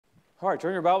All right,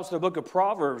 turn your Bibles to the book of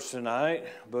Proverbs tonight.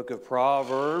 Book of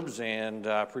Proverbs, and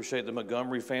I appreciate the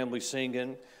Montgomery family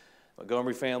singing.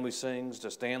 Montgomery family sings,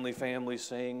 the Stanley family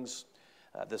sings.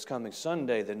 This coming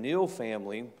Sunday, the Neal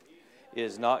family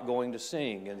is not going to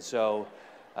sing, and so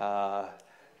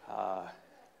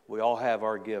we all have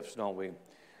our gifts, don't we?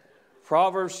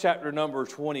 Proverbs chapter number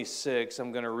 26,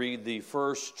 I'm going to read the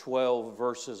first 12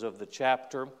 verses of the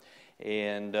chapter,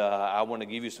 and I want to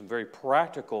give you some very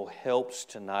practical helps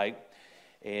tonight.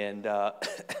 And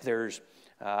there's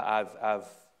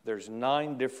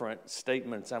 9 different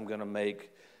statements I'm going to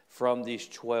make from these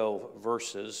 12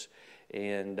 verses,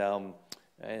 and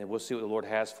we'll see what the Lord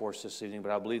has for us this evening,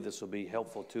 but I believe this will be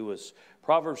helpful to us.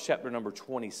 Proverbs chapter number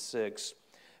 26,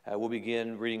 we'll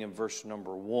begin reading in verse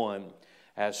number 1.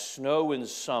 As snow in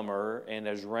summer and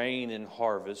as rain in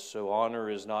harvest, so honor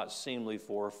is not seemly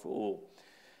for a fool.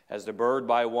 As the bird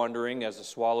by wandering, as the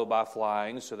swallow by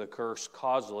flying, so the curse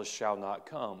causeless shall not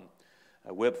come.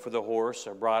 A whip for the horse,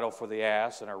 a bridle for the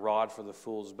ass, and a rod for the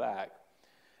fool's back.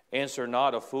 Answer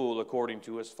not a fool according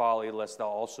to his folly, lest thou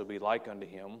also be like unto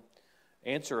him.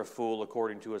 Answer a fool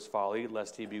according to his folly,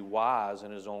 lest he be wise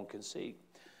in his own conceit.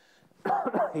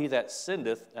 He that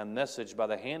sendeth a message by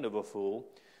the hand of a fool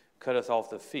cutteth off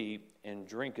the feet and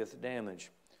drinketh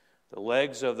damage. The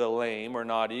legs of the lame are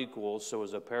not equal, so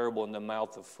is a parable in the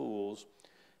mouth of fools.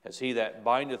 As he that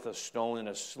bindeth a stone in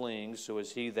a sling, so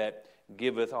is he that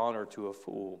giveth honor to a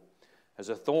fool. As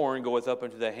a thorn goeth up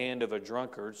into the hand of a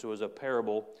drunkard, so is a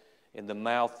parable in the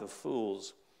mouth of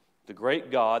fools. The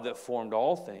great God that formed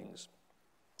all things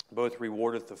both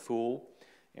rewardeth the fool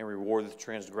and rewardeth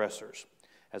transgressors.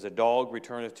 As a dog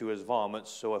returneth to his vomit,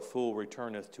 so a fool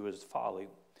returneth to his folly.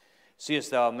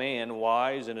 Seest thou a man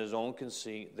wise in his own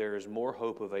conceit? There is more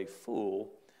hope of a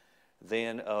fool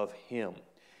than of him.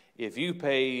 If you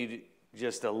paid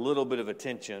just a little bit of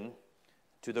attention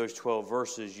to those 12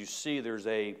 verses, you see there's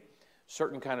a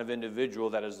certain kind of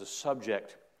individual that is the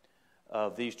subject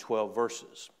of these 12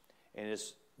 verses. And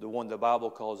it's the one the Bible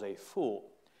calls a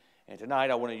fool. And tonight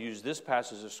I want to use this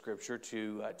passage of Scripture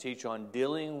to teach on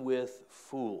dealing with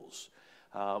fools.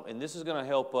 And this is going to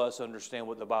help us understand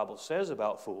what the Bible says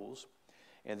about fools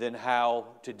and then how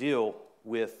to deal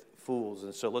with fools.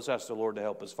 And so let's ask the Lord to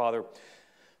help us. Father,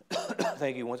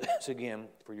 thank you once again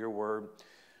for your word.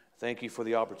 Thank you for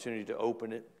the opportunity to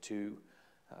open it, to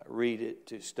read it,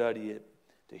 to study it,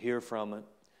 to hear from it,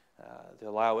 to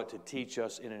allow it to teach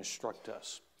us and instruct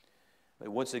us. But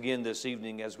once again this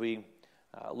evening, as we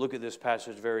look at this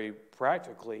passage very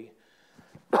practically,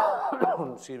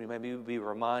 maybe we'll be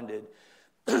reminded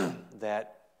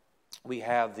that we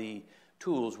have the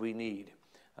tools we need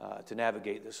to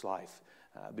navigate this life.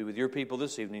 Be with your people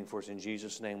this evening, for it's in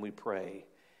Jesus' name we pray.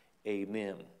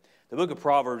 Amen. The book of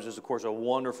Proverbs is, of course, a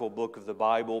wonderful book of the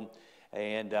Bible,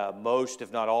 and most,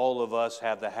 if not all of us,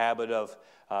 have the habit of,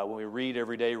 when we read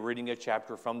every day, reading a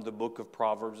chapter from the book of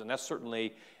Proverbs, and that's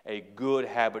certainly a good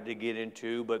habit to get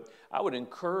into, but I would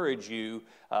encourage you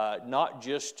not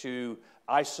just to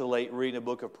isolate reading the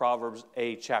book of Proverbs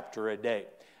a chapter a day.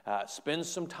 Spend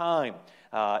some time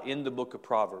in the book of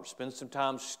Proverbs. Spend some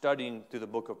time studying through the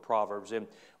book of Proverbs. And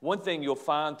one thing you'll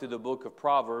find through the book of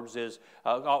Proverbs is,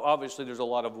 obviously there's a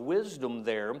lot of wisdom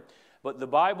there, but the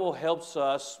Bible helps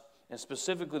us, and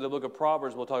specifically the book of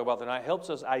Proverbs we'll talk about tonight, helps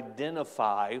us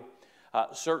identify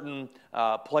certain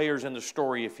players in the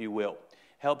story, if you will.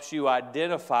 Helps you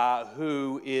identify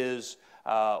who is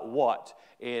what.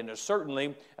 And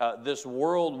certainly, this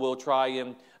world will try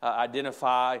and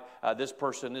identify this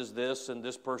person is this and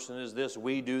this person is this.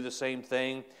 We do the same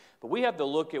thing. But we have to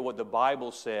look at what the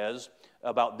Bible says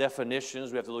about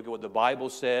definitions. We have to look at what the Bible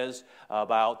says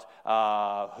about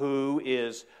who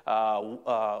is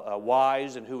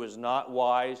wise and who is not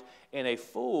wise. And a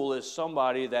fool is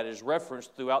somebody that is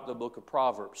referenced throughout the book of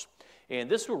Proverbs. And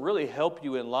this will really help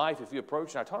you in life if you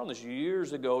approach, and I taught on this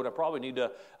years ago, and I probably need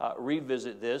to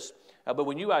revisit this. But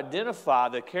when you identify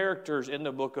the characters in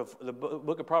the book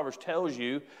of Proverbs tells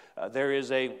you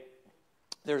there's a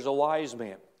wise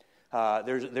man.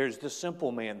 There's the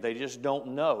simple man. They just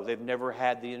don't know. They've never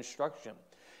had the instruction.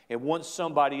 And once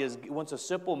a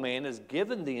simple man is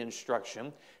given the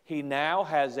instruction, he now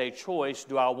has a choice.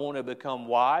 Do I want to become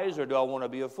wise or do I want to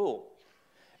be a fool?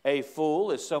 A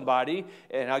fool is somebody,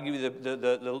 and I'll give you the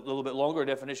little bit longer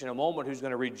definition in a moment, who's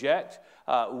going to reject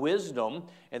wisdom.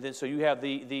 And then so you have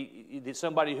the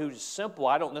somebody who's simple.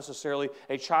 I don't necessarily,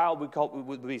 a child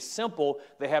would be simple,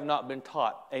 they have not been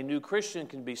taught. A new Christian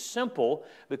can be simple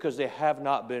because they have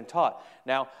not been taught.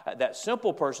 Now, that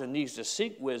simple person needs to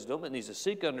seek wisdom, it needs to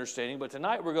seek understanding, but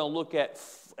tonight we're going to look at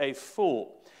a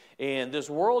fool. And this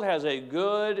world has a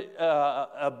good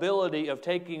ability of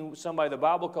taking somebody the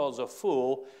Bible calls a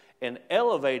fool and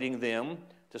elevating them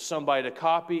to somebody to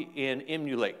copy and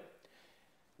emulate.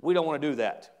 We don't want to do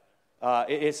that.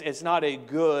 It's not a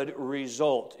good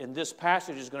result. And this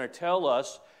passage is going to tell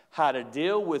us how to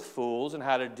deal with fools and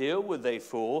how to deal with a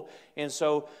fool. And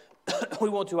so we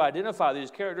want to identify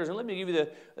these characters. And let me give you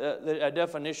the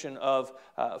definition of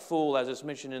fool as it's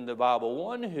mentioned in the Bible.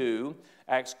 One who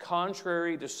acts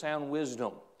contrary to sound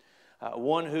wisdom.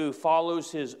 One who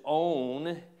follows his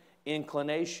own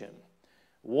inclination.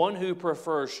 One who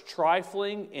prefers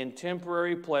trifling and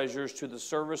temporary pleasures to the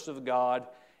service of God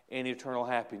and eternal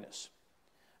happiness.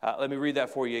 Let me read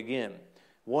that for you again.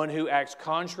 One who acts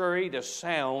contrary to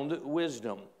sound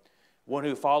wisdom. One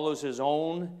who follows his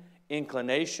own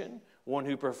inclination. One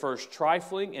who prefers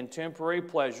trifling and temporary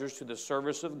pleasures to the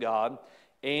service of God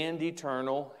and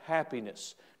eternal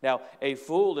happiness. Now, a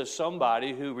fool is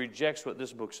somebody who rejects what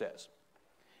this book says.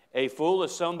 A fool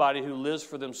is somebody who lives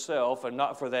for themselves and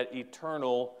not for that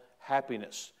eternal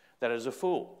happiness. That is a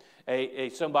fool.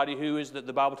 Somebody who is,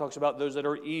 the Bible talks about those that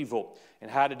are evil and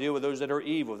how to deal with those that are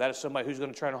evil. That is somebody who's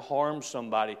going to try to harm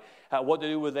somebody. What to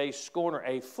do with a scorner.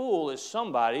 A fool is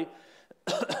somebody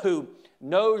who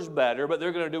knows better, but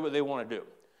they're going to do what they want to do.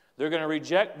 They're going to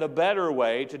reject the better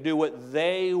way to do what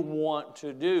they want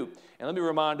to do. And let me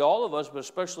remind all of us, but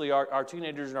especially our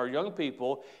teenagers and our young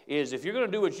people, is if you're going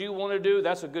to do what you want to do,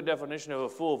 that's a good definition of a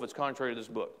fool if it's contrary to this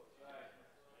book.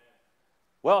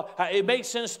 Well, it makes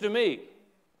sense to me.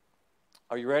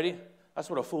 Are you ready? That's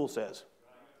what a fool says.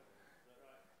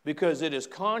 Because it is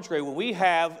contrary. When we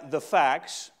have the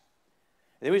facts,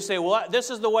 then we say, well, this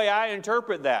is the way I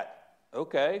interpret that.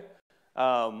 Okay.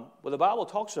 Well, the Bible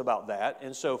talks about that.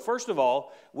 And so, first of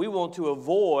all, we want to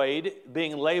avoid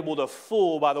being labeled a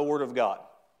fool by the Word of God.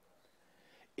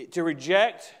 To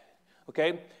reject,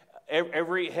 okay,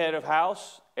 every head of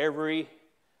house, every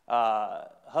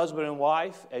husband and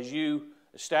wife, as you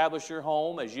establish your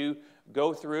home, as you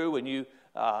go through and you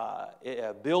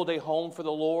build a home for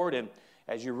the Lord, and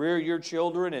as you rear your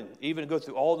children and even go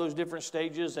through all those different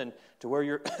stages and to where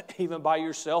you're even by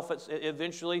yourself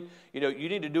eventually, you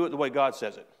need to do it the way God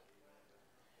says it.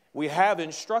 We have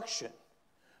instruction.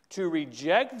 To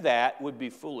reject that would be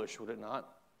foolish, would it not?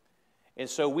 And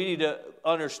so we need to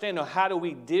understand, how do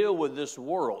we deal with this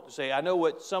world? Say, I know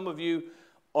what some of you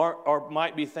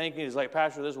might be thinking is like,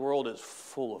 Pastor, this world is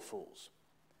full of fools.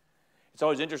 It's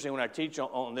always interesting when I teach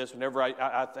on this. Whenever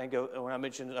I think of, when I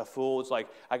mention a fool, it's like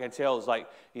I can tell. It's like,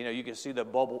 you can see the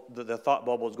bubble, the thought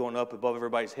bubble is going up above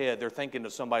everybody's head. They're thinking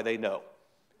of somebody they know,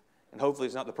 and hopefully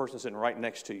it's not the person sitting right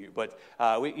next to you. But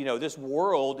this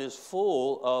world is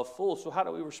full of fools. So how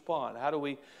do we respond? How do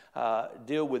we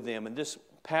deal with them? And this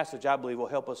passage, I believe, will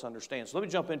help us understand. So let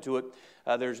me jump into it.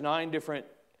 There's 9 different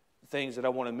things that I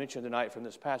want to mention tonight from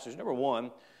this passage. Number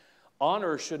 1,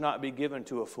 honor should not be given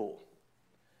to a fool.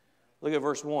 Look at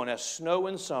verse 1. As snow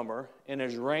in summer and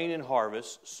as rain in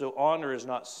harvest, so honor is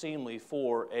not seemly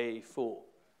for a fool.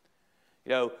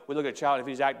 We look at a child, if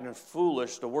he's acting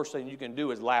foolish, the worst thing you can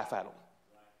do is laugh at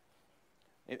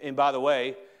him. And by the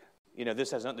way,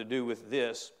 this has nothing to do with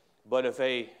this, but if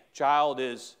a child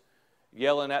is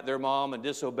yelling at their mom and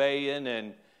disobeying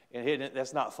and hitting it,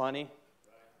 that's not funny.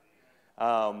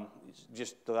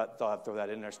 Just thought I'd throw that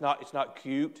in there. It's not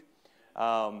cute.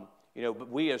 But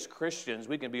we as Christians,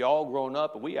 we can be all grown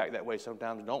up, and we act that way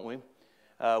sometimes, don't we?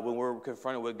 When we're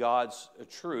confronted with God's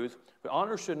truth. But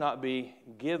honor should not be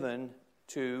given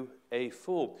to a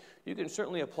fool. You can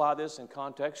certainly apply this in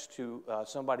context to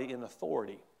somebody in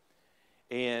authority.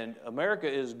 And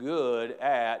America is good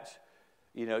at,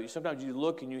 sometimes you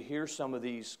look and you hear some of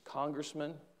these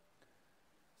congressmen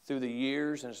through the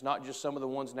years, and it's not just some of the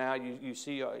ones now. You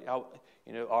see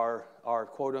our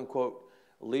quote-unquote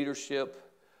leadership.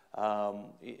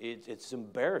 It's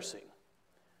embarrassing.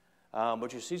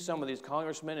 But you see some of these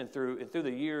congressmen, and through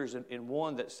the years, and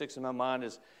one that sticks in my mind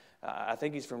is, I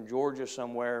think he's from Georgia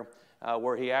somewhere,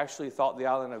 where he actually thought the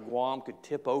island of Guam could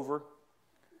tip over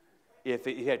if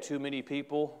he had too many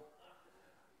people.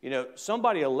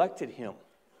 Somebody elected him.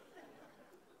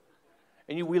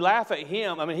 And we laugh at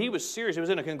him. I mean, he was serious. He was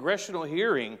in a congressional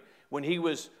hearing when he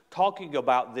was talking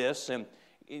about this, and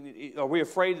are we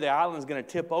afraid the island's going to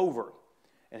tip over?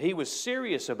 And he was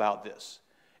serious about this.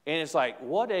 And it's like,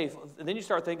 and then you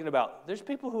start thinking about, there's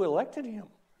people who elected him.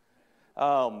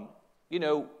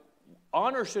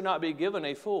 Honor should not be given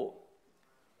a fool.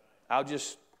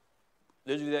 Those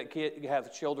of you that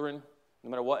have children, no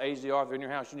matter what age they are, if they're in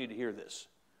your house, you need to hear this.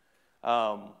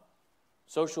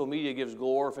 Social media gives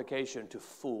glorification to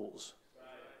fools.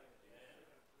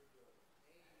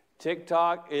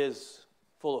 TikTok is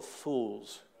full of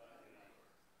fools.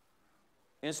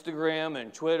 Instagram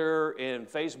and Twitter and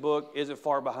Facebook isn't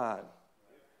far behind.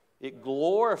 It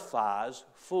glorifies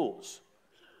fools.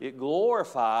 It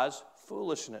glorifies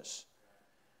foolishness.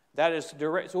 That is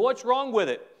direct. So what's wrong with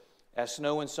it? As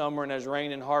snow in summer and as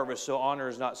rain in harvest, so honor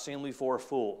is not seemly for a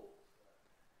fool.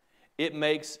 It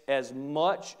makes as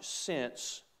much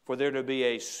sense for there to be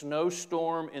a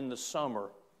snowstorm in the summer,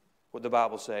 what the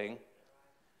Bible's saying,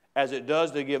 as it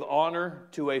does to give honor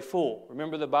to a fool.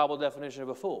 Remember the Bible definition of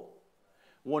a fool.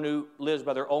 One who lives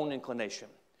by their own inclination.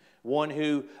 One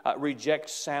who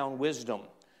rejects sound wisdom.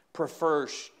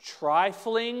 Prefers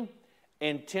trifling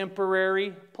and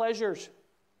temporary pleasures,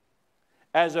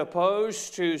 as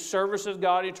opposed to service of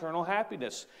God, eternal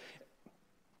happiness.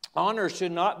 Honor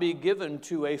should not be given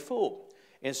to a fool.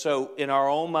 And so in our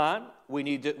own mind, we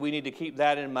need to keep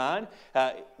that in mind.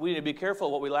 We need to be careful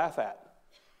of what we laugh at.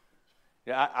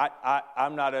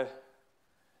 I'm not a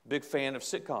big fan of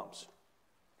sitcoms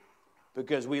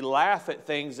because we laugh at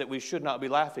things that we should not be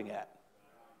laughing at.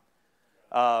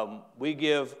 We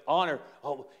give honor.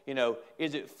 Oh,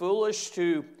 is it foolish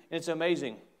to? It's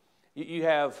amazing. You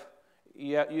have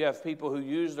people who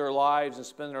use their lives and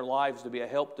spend their lives to be a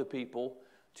help to people,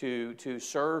 to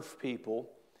serve people.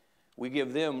 We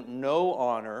give them no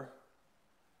honor,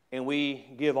 and we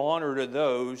give honor to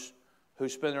those who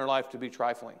spend their life to be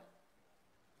trifling.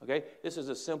 Okay, this is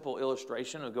a simple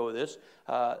illustration. I'll go with this.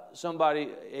 A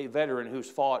veteran who's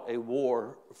fought a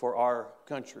war for our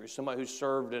country, somebody who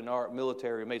served in our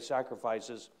military, made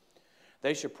sacrifices,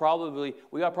 we probably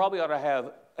ought to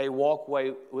have a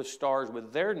walkway with stars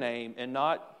with their name and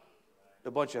not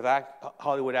a bunch of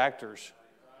Hollywood actors.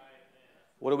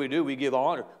 What do? We give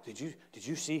honor. Did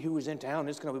you see who was in town?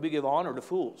 We give honor to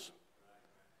fools.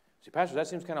 See, Pastor, that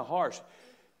seems kind of harsh.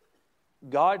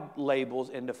 God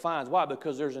labels and defines. Why?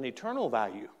 Because there's an eternal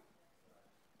value.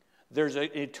 There's an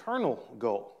eternal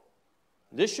goal.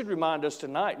 This should remind us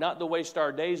tonight not to waste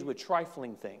our days with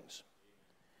trifling things.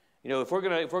 If we're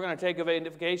gonna take a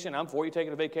vacation, I'm for you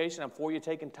taking a vacation. I'm for you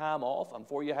taking time off. I'm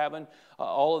for you having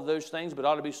all of those things, but it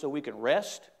ought to be so we can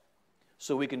rest,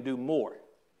 so we can do more.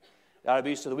 It ought to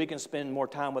be so that we can spend more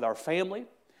time with our family,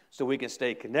 so we can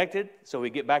stay connected, so we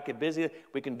get back and busy.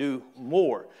 We can do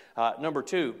more. Number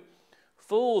 2.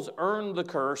 Fools earn the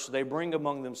curse they bring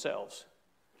among themselves.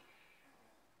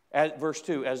 At verse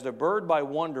 2, as the bird by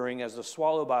wandering, as the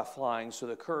swallow by flying, so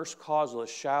the curse causeless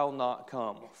shall not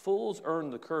come. Fools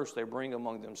earn the curse they bring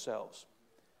among themselves.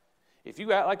 If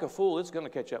you act like a fool, it's going to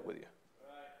catch up with you.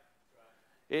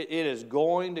 It is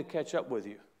going to catch up with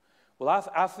you.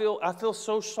 Well, I feel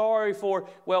so sorry for,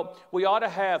 we ought to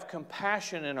have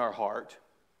compassion in our heart.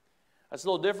 That's a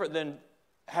little different than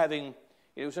having,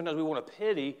 sometimes we want to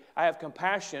pity. I have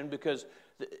compassion because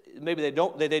maybe they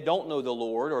don't know the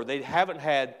Lord, or they haven't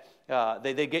had,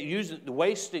 they get used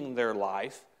wasting their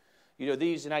life.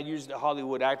 And I use the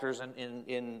Hollywood actors,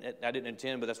 and I didn't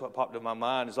intend, but that's what popped in my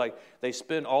mind. It's like they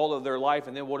spend all of their life,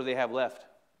 and then what do they have left?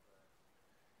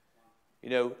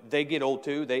 They get old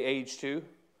too, they age too.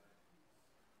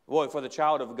 Boy, for the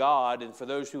child of God and for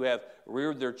those who have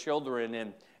reared their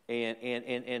children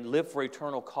and live for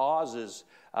eternal causes,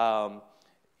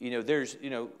 there's,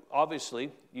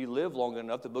 obviously you live long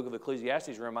enough. The book of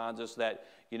Ecclesiastes reminds us that,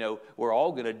 we're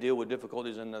all going to deal with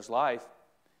difficulties in this life.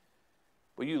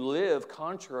 But you live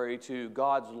contrary to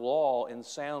God's law and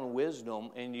sound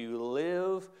wisdom, and you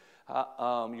live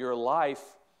your life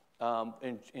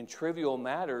in trivial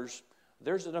matters.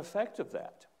 There's an effect of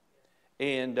that.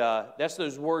 And that's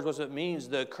those words, what it means.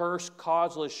 The curse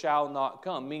causeless shall not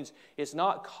come. It means it's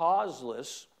not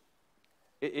causeless.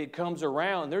 It comes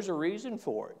around. There's a reason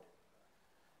for it.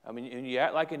 I mean, and you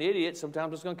act like an idiot,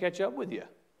 sometimes it's going to catch up with you.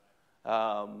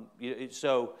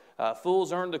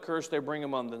 Fools earn the curse they bring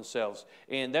among themselves.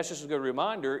 And that's just a good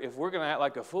reminder. If we're going to act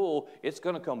like a fool, it's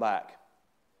going to come back.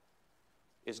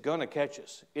 It's going to catch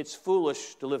us. It's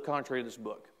foolish to live contrary to this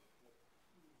book.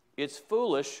 It's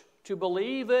foolish to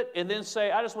believe it and then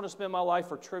say, I just want to spend my life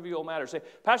for trivial matters. Say,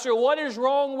 Pastor, what is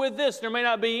wrong with this? There may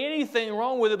not be anything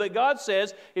wrong with it, but God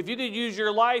says if you could use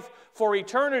your life for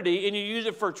eternity and you use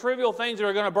it for trivial things that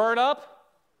are going to burn up,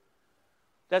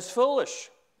 that's foolish.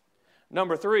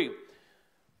 Number 3,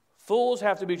 fools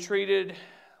have to be treated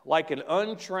like an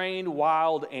untrained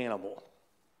wild animal.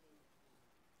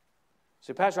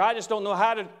 Say, Pastor, I just don't know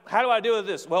how do I deal with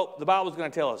this? Well, the Bible's going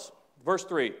to tell us. Verse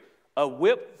 3, a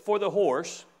whip for the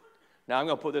horse. Now, I'm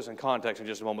going to put this in context in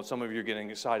just a moment. Some of you are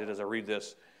getting excited as I read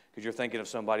this because you're thinking of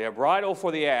somebody. A bridle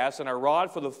for the ass and a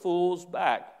rod for the fool's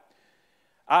back.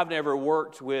 I've never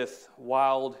worked with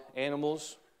wild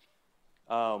animals.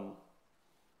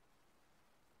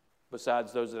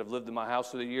 besides those that have lived in my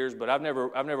house through the years, but I've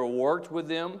never worked with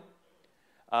them.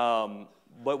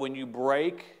 But when you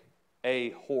break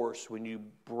a horse, when you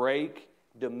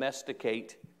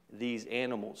domesticate these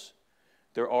animals,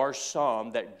 there are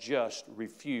some that just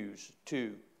refuse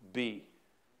to be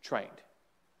trained.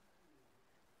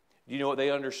 Do you know what they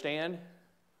understand?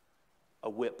 A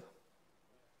whip.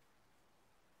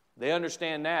 They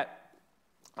understand that.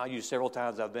 I used several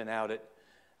times I've been out at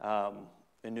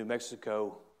in New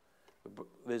Mexico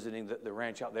visiting the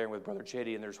ranch out there with Brother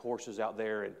Chetty, and there's horses out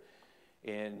there,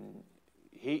 and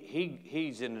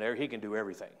he's in there. He can do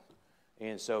everything,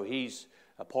 and so he's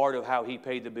a part of how he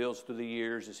paid the bills through the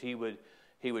years is he would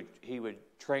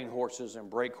train horses and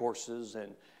break horses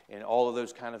and all of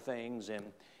those kind of things,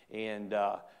 and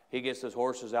he gets those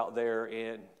horses out there,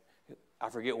 and I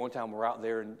forget one time we're out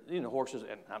there, and horses,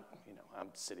 and I'm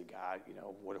a city guy,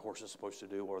 what are horses supposed to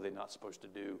do, what are they not supposed to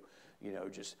do,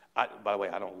 by the way,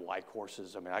 I don't like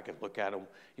horses. I mean, I could look at them.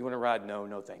 You want to ride?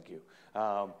 No, thank you.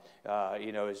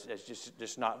 It's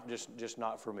just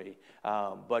not for me.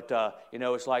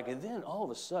 It's like, and then all of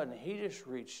a sudden he just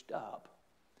reached up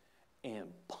and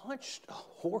punched a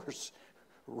horse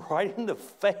right in the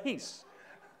face,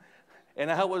 and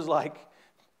I was like,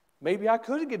 maybe I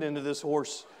could get into this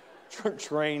horse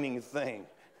training thing,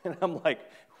 and I'm like,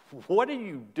 what are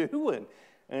you doing?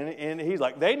 And he's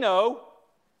like, they know.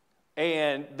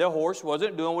 And the horse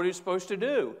wasn't doing what he was supposed to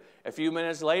do. A few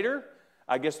minutes later,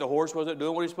 I guess the horse wasn't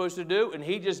doing what he was supposed to do, and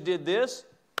he just did this,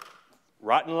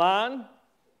 right in line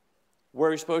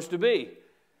where he's supposed to be.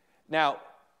 Now,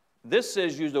 this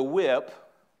says use a whip,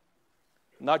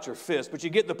 not your fist, but you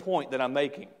get the point that I'm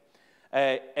making.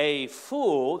 A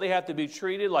fool, they have to be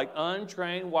treated like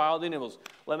untrained wild animals.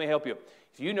 Let me help you.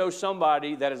 If you know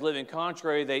somebody that is living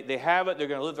contrary, they have it, they're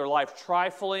going to live their life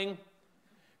trifling,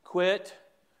 quit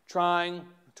trying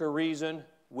to reason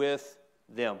with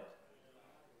them.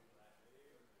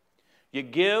 You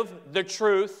give the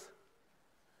truth.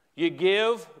 You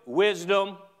give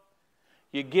wisdom.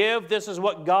 You give this is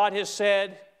what God has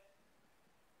said.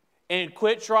 And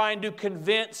quit trying to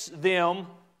convince them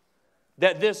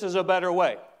that this is a better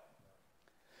way.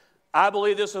 I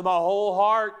believe this with my whole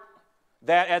heart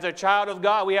that as a child of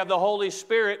God, we have the Holy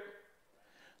Spirit.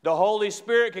 The Holy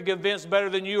Spirit can convince better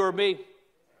than you or me.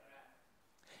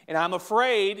 And I'm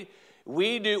afraid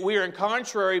we are in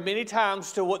contrary many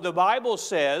times to what the Bible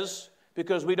says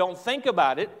because we don't think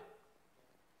about it.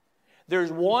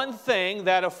 There's one thing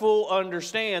that a fool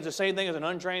understands, the same thing as an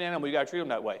untrained animal, you got to treat them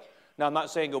that way. Now, I'm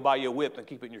not saying go buy you a whip and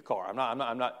keep it in your car.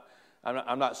 I'm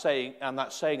not saying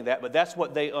that, but that's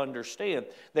what they understand.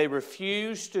 They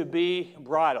refuse to be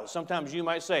bridled. Sometimes you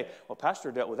might say, well,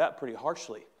 Pastor dealt with that pretty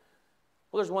harshly.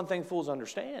 Well, there's one thing fools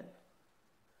understand.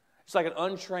 It's like an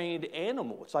untrained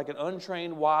animal. It's like an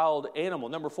untrained wild animal.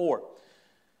 Number 4,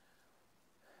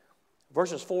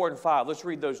 verses 4 and 5. Let's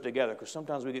read those together because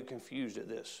sometimes we get confused at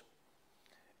this.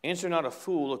 Answer not a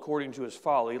fool according to his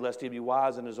folly, lest he be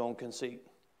wise in his own conceit.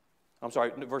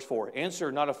 Verse 4.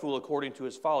 Answer not a fool according to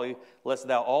his folly, lest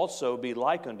thou also be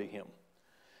like unto him.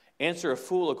 Answer a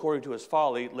fool according to his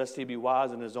folly, lest he be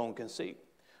wise in his own conceit.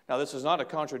 Now, this is not a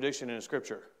contradiction in the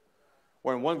Scripture,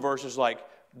 where in one verse is like,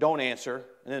 don't answer,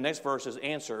 and the next verse is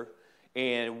answer.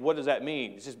 And what does that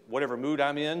mean? It's just whatever mood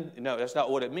I'm in? No, that's not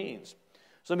what it means.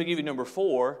 So let me give you number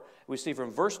 4. We see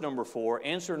from verse number 4,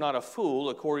 answer not a fool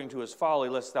according to his folly,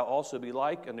 lest thou also be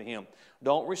like unto him.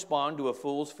 Don't respond to a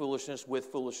fool's foolishness with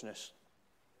foolishness.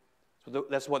 So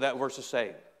that's what that verse is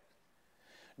saying.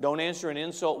 Don't answer an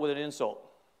insult with an insult.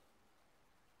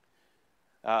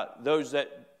 Those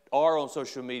that are on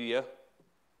social media,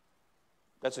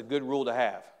 that's a good rule to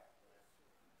have.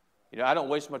 I don't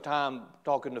waste my time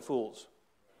talking to fools.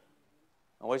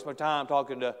 I waste my time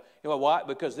talking to, why?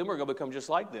 Because then we're going to become just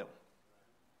like them.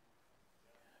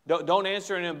 Don't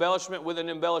answer an embellishment with an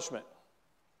embellishment.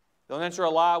 Don't answer a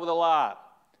lie with a lie.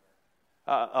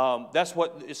 That's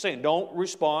what it's saying. Don't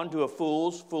respond to a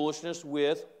fool's foolishness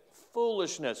with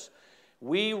foolishness.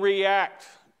 We react,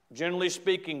 generally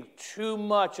speaking, too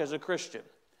much as a Christian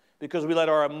because we let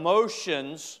our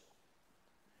emotions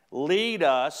lead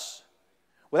us.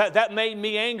 Well, that made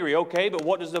me angry, okay, but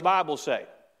what does the Bible say?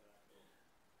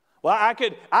 Well, I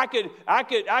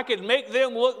could make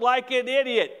them look like an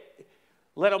idiot.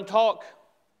 Let them talk,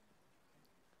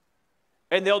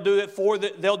 and they'll do it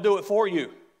for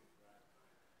you.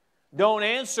 Don't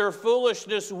answer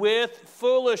foolishness with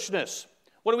foolishness.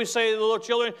 What do we say to the little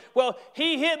children? Well,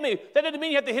 he hit me. That doesn't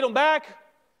mean you have to hit him back,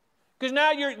 because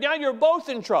now you're both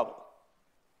in trouble.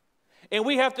 And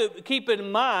we have to keep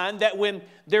in mind that when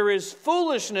there is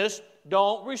foolishness,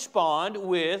 don't respond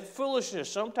with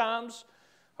foolishness. Sometimes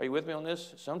Are you with me on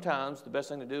this? Sometimes the best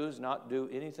thing to do is not do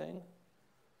anything,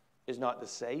 is not to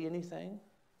say anything.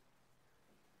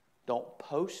 Don't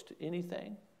post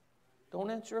anything. Don't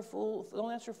answer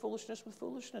foolishness with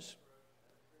foolishness.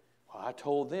 Well, I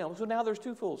told them. So now there's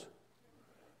two fools.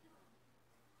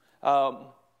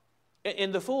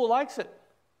 And the fool likes it.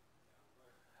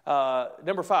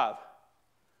 Number 5.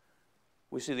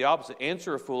 We see the opposite.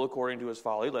 Answer a fool according to his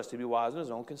folly, lest he be wise in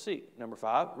his own conceit. Number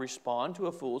 5. Respond to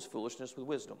a fool's foolishness with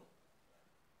wisdom.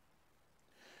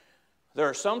 There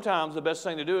are sometimes the best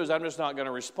thing to do is I'm just not going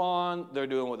to respond. They're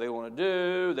doing what they want to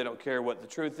do. They don't care what the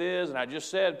truth is. And I just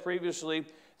said previously,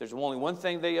 there's only one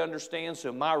thing they understand,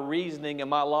 so my reasoning and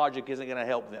my logic isn't going to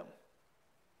help them.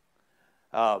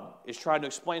 It's trying to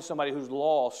explain to somebody who's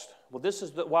lost. Well, this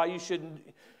is why you shouldn't,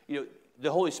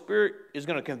 the Holy Spirit is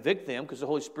going to convict them because the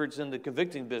Holy Spirit's in the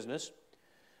convicting business.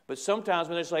 But sometimes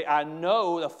when they say, I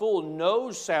know, the fool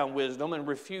knows sound wisdom and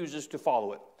refuses to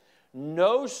follow it.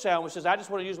 Knows sound wisdom, says, I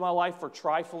just want to use my life for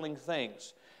trifling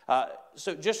things.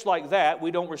 So just like that,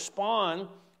 we don't respond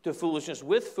to foolishness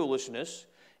with foolishness.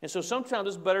 And so sometimes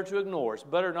it's better to ignore. It's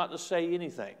better not to say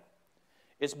anything.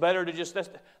 It's better to just,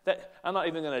 I'm not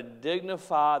even going to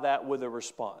dignify that with a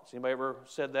response. Anybody ever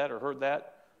said that or heard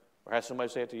that? Or had somebody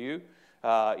say it to you?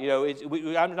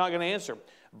 I'm not going to answer.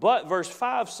 But verse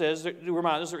 5 says, to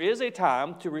remind us, there is a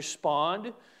time to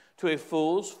respond to a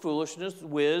fool's foolishness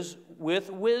with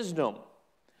wisdom.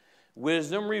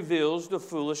 Wisdom reveals the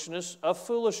foolishness of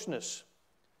foolishness.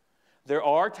 There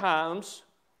are times,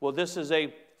 well, this is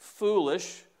a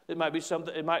foolish, it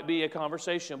might be a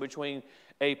conversation between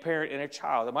a parent and a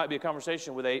child. It might be a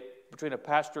conversation between a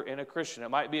pastor and a Christian. It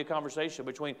might be a conversation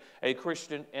between a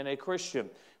Christian and a Christian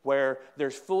where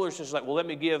there's foolishness like, well, let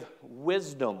me give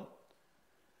wisdom.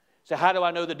 So how do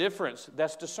I know the difference?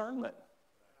 That's discernment.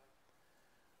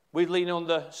 We lean on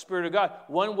the Spirit of God.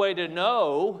 One way to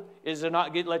know is to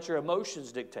not let your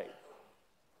emotions dictate.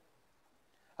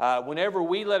 Whenever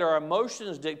we let our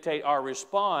emotions dictate our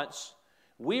response,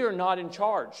 we are not in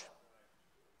charge.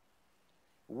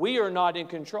 We are not in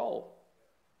control.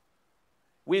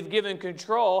 We've given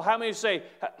control. How many say,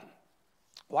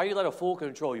 why do you let a fool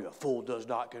control you? A fool does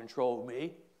not control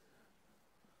me.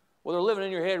 Well, they're living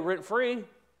in your head rent-free.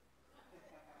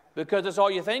 Because it's all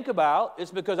you think about.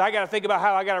 It's because I got to think about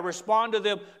how I got to respond to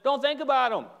them. Don't think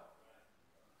about them.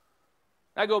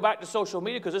 I go back to social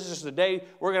media because this is just the day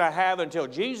we're going to have until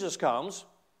Jesus comes.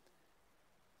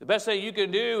 The best thing you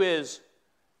can do is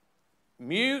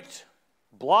mute,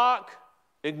 block,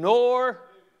 ignore,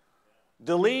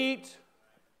 delete,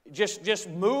 just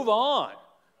move on.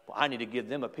 Well, I need to give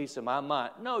them a piece of my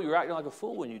mind. No, you're acting like a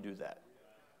fool when you do that.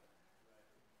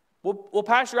 Well,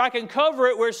 Pastor, I can cover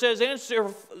it where it says answer.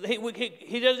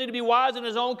 He doesn't need to be wise in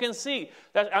his own conceit.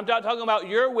 I'm not talking about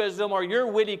your wisdom or your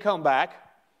witty comeback.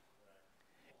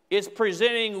 It's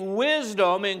presenting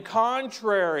wisdom in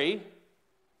contrary.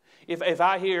 If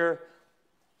I hear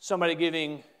somebody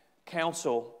giving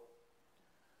counsel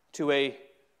to a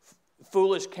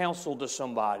foolish counsel to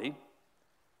somebody,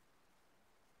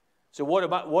 so what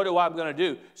am I going to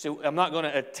do? So I'm not going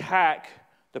to attack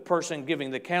the person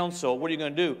giving the counsel. What are you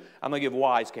going to do? I'm going to give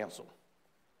wise counsel.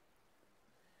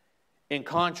 In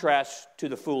contrast to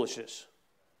the foolishness.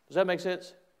 Does that make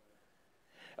sense?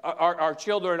 Our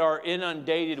children are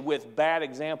inundated with bad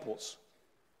examples.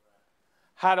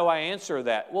 How do I answer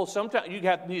that? Well, sometimes you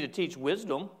need to teach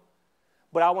wisdom,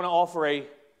 but I want to offer a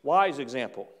wise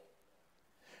example.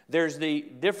 There's the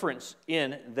difference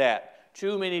in that.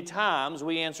 Too many times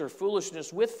we answer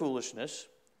foolishness with foolishness,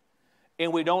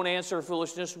 and we don't answer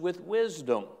foolishness with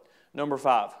wisdom. Number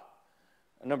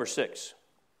 6.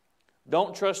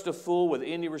 Don't trust a fool with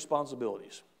any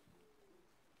responsibilities.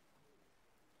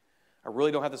 I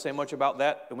really don't have to say much about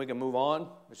that, and we can move on.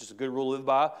 It's just a good rule to live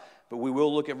by. But we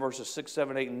will look at verses 6,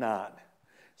 7, 8, and 9.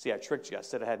 See, I tricked you. I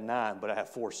said I had 9, but I have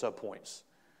 4 subpoints.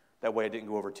 That way I didn't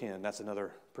go over 10. That's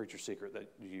another preacher secret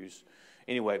that you use.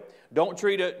 Anyway, don't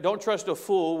trust a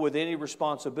fool with any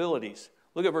responsibilities.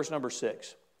 Look at verse number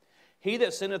 6. He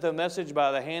that sendeth a message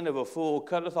by the hand of a fool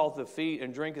cutteth off the feet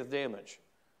and drinketh damage.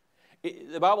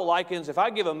 The Bible likens, if I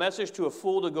give a message to a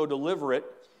fool to go deliver it,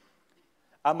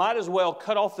 I might as well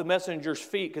cut off the messenger's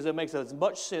feet because it makes as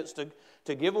much sense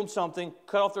to give them something,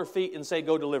 cut off their feet and say,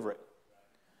 go deliver it.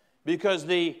 Because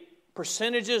the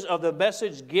percentages of the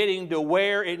message getting to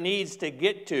where it needs to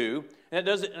get to, and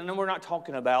then we're not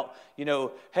talking about,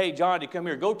 hey, Johnny, come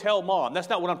here, go tell Mom. That's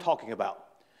not what I'm talking about.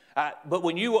 But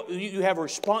when you have a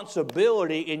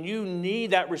responsibility and you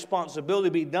need that responsibility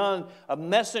to be done, a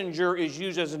messenger is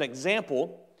used as an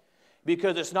example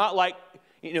because it's not like,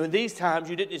 in these times,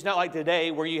 it's not like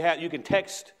today where you can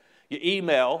text, you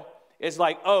email, It's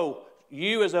like, oh,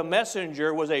 you as a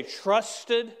messenger was a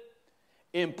trusted,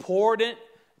 important,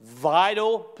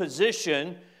 vital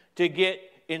position to get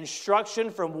instruction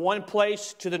from one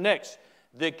place to the next.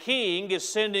 The king is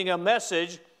sending a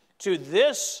message to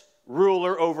this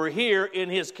ruler over here in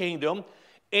his kingdom,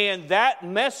 and that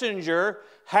messenger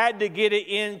had to get it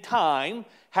in time,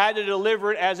 had to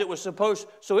deliver it as it was supposed.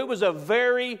 So it was a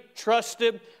very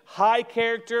trusted, high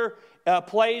character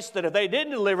place that if they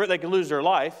didn't deliver it, they could lose their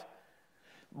life.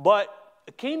 But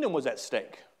the kingdom was at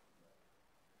stake.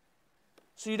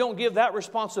 So you don't give that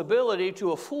responsibility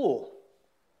to a fool.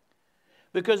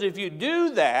 Because if you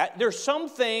do that, there's some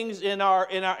things in our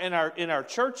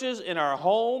churches, in our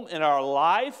home, in our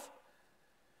life,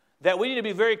 that we need to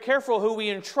be very careful who we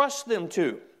entrust them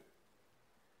to.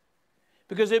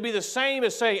 Because it'd be the same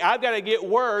as saying, I've got to get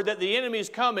word that the enemy is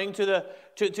coming to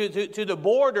the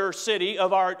border city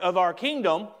of our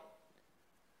kingdom,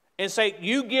 and say,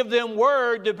 you give them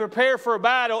word to prepare for a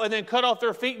battle, and then cut off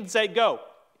their feet and say, go.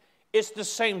 It's the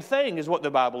same thing is what the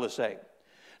Bible is saying.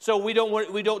 So we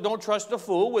don't trust a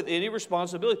fool with any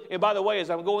responsibility. And by the way, as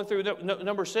I'm going through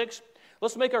number 6,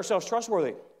 let's make ourselves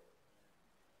trustworthy.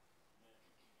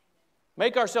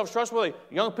 Make ourselves trustworthy.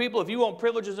 Young people, if you want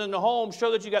privileges in the home,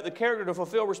 show that you got the character to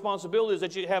fulfill responsibilities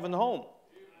that you have in the home.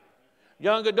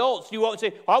 Young adults, you won't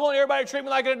say, well, I want everybody to treat me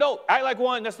like an adult. Act like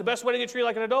one. That's the best way to get treated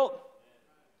like an adult.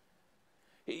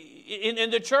 In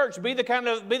the church, be the kind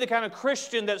of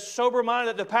Christian that's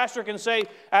sober-minded, that the pastor can say,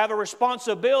 I have a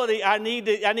responsibility. I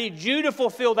need you to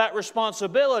fulfill that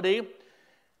responsibility,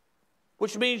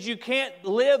 which means you can't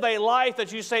live a life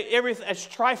that you say everything is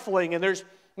trifling and there's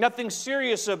nothing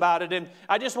serious about it, and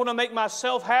I just want to make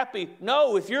myself happy.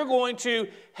 No, if you're going to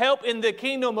help in the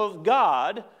kingdom of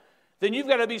God, then you've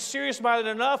got to be serious-minded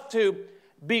enough to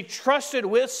be trusted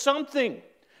with something.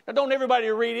 Now, don't everybody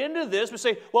read into this, but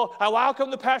say, well, how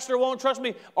come the pastor won't trust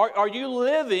me? Are you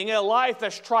living a life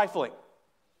that's trifling?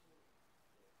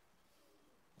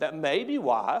 That may be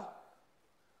why.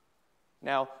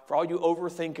 Now, for all you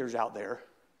overthinkers out there,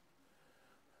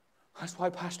 that's why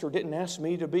Pastor didn't ask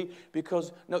me to be,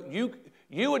 because, no,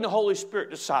 you and the Holy Spirit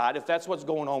decide if that's what's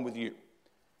going on with you.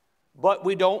 But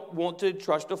we don't want to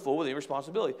trust a fool with any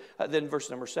responsibility. Then verse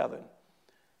number 7.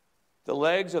 The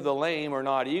legs of the lame are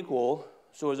not equal,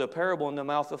 so is a parable in the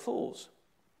mouth of fools.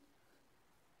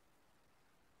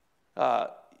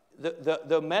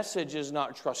 The message is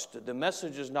not trusted. The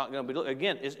message is not going to be,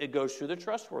 again, it goes through the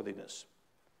trustworthiness.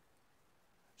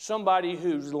 Somebody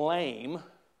who's lame,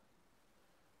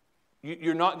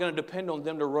 you're not going to depend on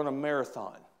them to run a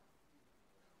marathon.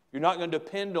 You're not going to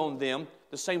depend on them.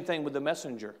 The same thing with the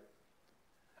messenger.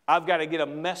 I've got to get a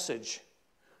message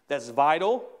that's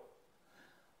vital.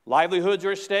 Livelihoods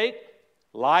are at stake.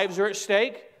 Lives are at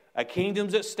stake. A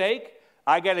kingdom's at stake.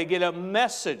 I got to get a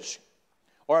message.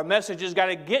 Or a message has got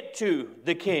to get to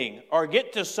the king or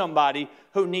get to somebody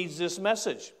who needs this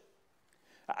message.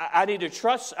 I need to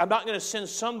trust. I'm not going to send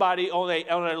somebody on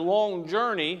a long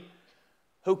journey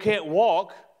who can't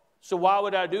walk. So why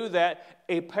would I do that?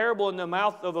 A parable in the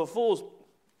mouth of a fool,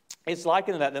 it's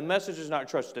likened to that. The message is not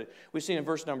trusted. We see in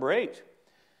verse number 8.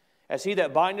 As he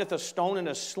that bindeth a stone in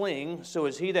a sling, so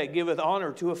is he that giveth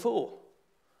honor to a fool.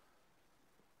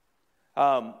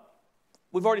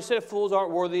 We've already said fools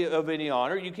aren't worthy of any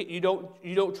honor. You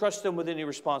don't trust them with any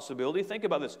responsibility. Think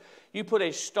about this. You put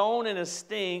a stone in a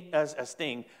sling,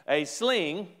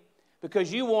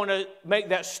 because you want to make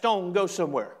that stone go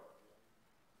somewhere.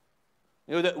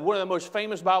 You know that one of the most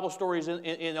famous Bible stories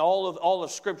in all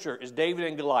of Scripture is David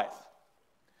and Goliath.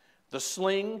 The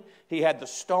sling, he had the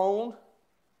stone.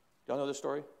 Y'all know this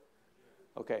story?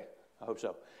 Okay, I hope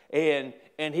so. And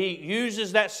he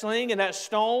uses that sling and that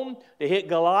stone to hit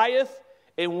Goliath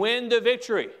and win the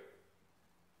victory.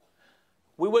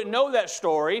 We wouldn't know that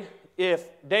story if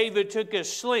David took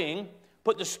his sling,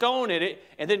 put the stone in it,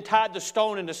 and then tied the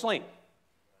stone in the sling.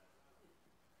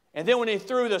 And then when he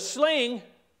threw the sling,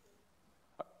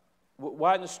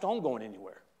 why isn't the stone going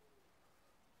anywhere?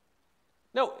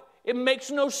 No, it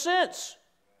makes no sense.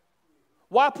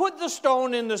 Why put the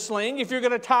stone in the sling if you're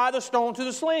going to tie the stone to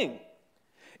the sling?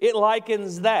 It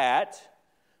likens that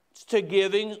to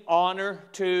giving honor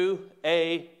to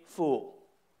a fool.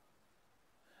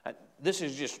 This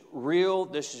is just real.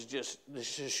 This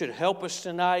should help us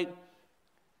tonight.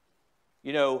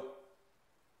 You know,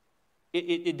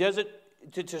 it doesn't,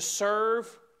 to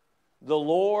serve the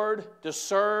Lord, to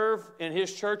serve in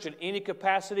His church in any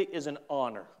capacity is an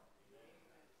honor.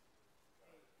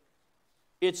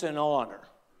 It's an honor.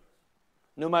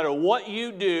 No matter what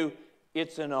you do,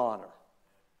 it's an honor.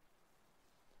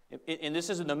 and this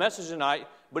isn't the message tonight,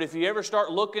 but if you ever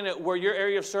start looking at where your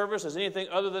area of service is anything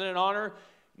other than an honor,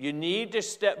 you need to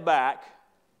step back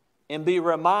and be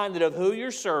reminded of who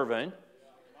you're serving,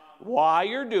 why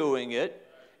you're doing it,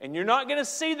 and you're not going to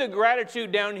see the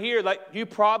gratitude down here like you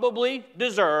probably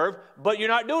deserve, but you're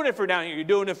not doing it for down here. You're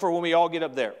doing it for when we all get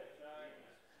up there.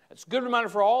 It's a good reminder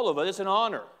for all of us. It's an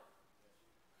honor.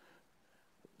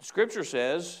 Scripture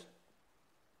says,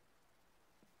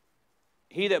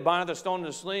 he that bindeth a stone in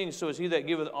a sling, so is he that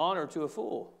giveth honor to a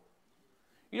fool.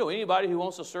 You know, anybody who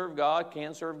wants to serve God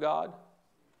can serve God.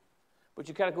 But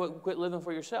you got to quit living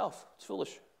for yourself. It's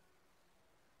foolish.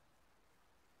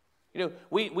 You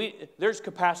know, there's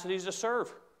capacities to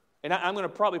serve. And I'm going to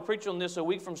probably preach on this a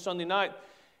week from Sunday night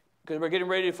because we're getting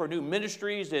ready for new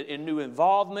ministries and new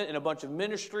involvement in a bunch of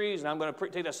ministries. And I'm going to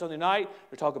take that Sunday night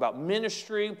to talk about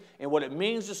ministry and what it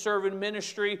means to serve in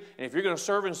ministry. And if you're going to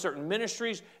serve in certain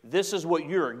ministries, this is what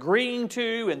you're agreeing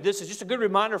to. And this is just a good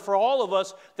reminder for all of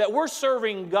us that we're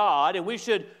serving God and we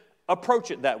should approach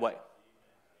it that way.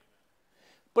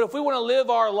 But if we want to live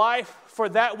our life for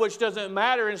that which doesn't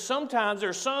matter, and sometimes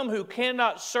there's some who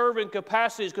cannot serve in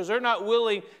capacities because they're not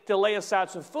willing to lay aside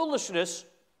some foolishness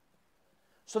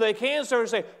so they can serve and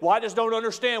say, well, I just don't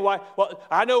understand why. Well,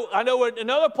 I know in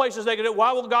other places they can do it.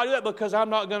 Why will God do that? Because I'm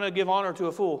not going to give honor to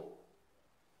a fool.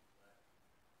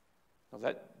 Well,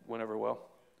 that went over well.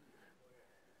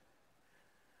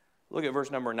 Look at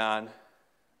verse number 9.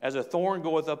 As a thorn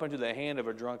goeth up into the hand of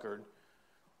a drunkard,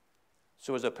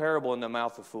 so is a parable in the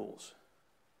mouth of fools.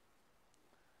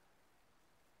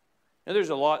 Now, there's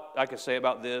a lot I could say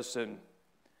about this, and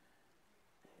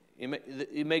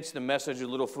it makes the message a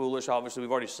little foolish. Obviously,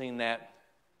 we've already seen that.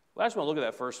 But I just want to look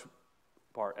at that first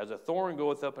part. As a thorn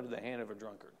goeth up into the hand of a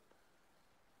drunkard.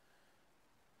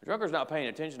 The drunkard's not paying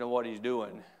attention to what he's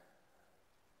doing.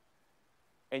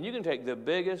 And you can take the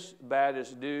biggest,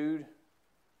 baddest dude,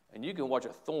 and you can watch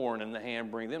a thorn in the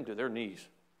hand bring them to their knees.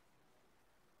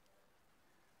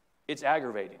 It's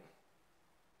aggravating.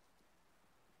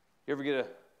 You ever get a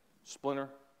splinter?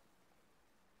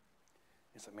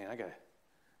 It's like, man,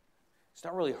 it's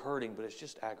not really hurting, but it's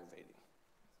just aggravating.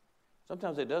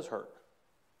 Sometimes it does hurt.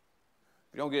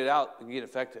 If you don't get it out, you can get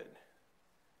infected.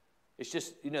 It's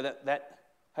just, you know, that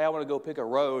hey, I want to go pick a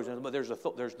rose, but there's the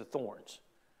thorns.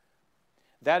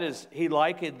 That is,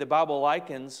 the Bible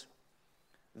likens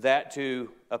that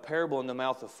to a parable in the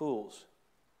mouth of fools.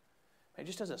 It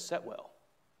just doesn't set well.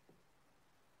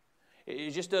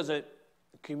 It just doesn't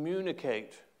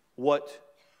communicate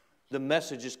what the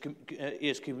message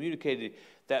is communicated.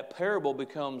 That parable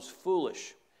becomes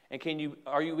foolish. And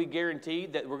are we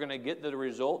guaranteed that we're going to get the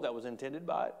result that was intended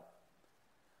by it?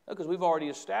 No, because we've already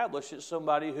established that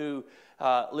somebody who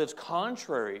lives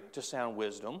contrary to sound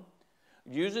wisdom,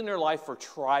 using their life for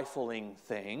trifling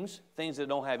things that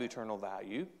don't have eternal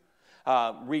value,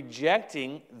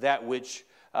 rejecting that which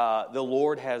the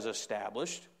Lord has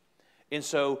established. And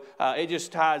so it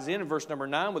just ties in verse number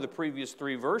 9 with the previous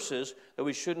 3 verses that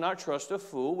we should not trust a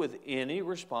fool with any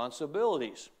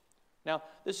responsibilities. Now,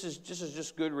 this is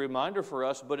just a good reminder for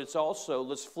us, but it's also,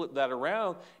 let's flip that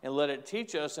around and let it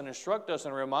teach us and instruct us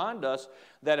and remind us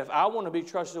that if I want to be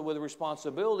trusted with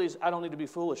responsibilities, I don't need to be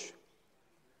foolish.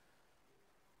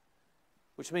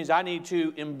 Which means I need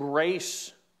to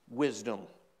embrace wisdom.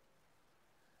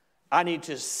 I need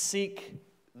to seek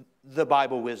the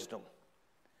Bible wisdom.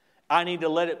 I need to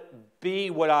let it be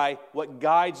what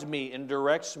guides me and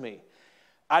directs me.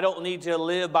 I don't need to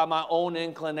live by my own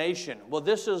inclination. Well,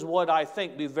 this is what I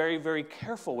think. Be very, very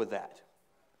careful with that.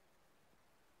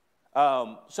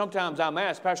 Sometimes I'm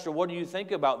asked, Pastor, what do you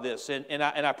think about this? And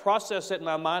I process it in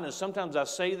my mind, and sometimes I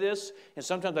say this, and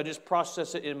sometimes I just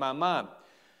process it in my mind.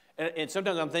 And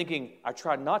sometimes I'm thinking, I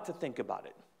try not to think about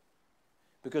it.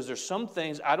 Because there's some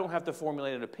things I don't have to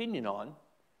formulate an opinion on,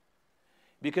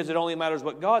 because it only matters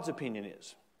what God's opinion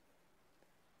is.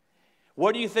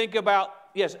 What do you think about,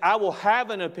 yes, I will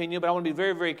have an opinion, but I want to be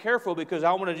very, very careful because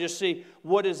I want to just see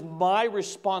what is my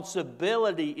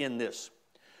responsibility in this.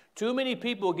 Too many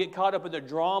people get caught up in the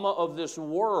drama of this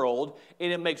world,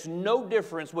 and it makes no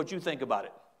difference what you think about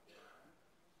it.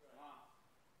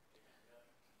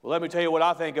 Well, let me tell you what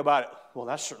I think about it. Well,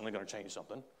 that's certainly going to change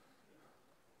something.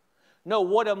 No,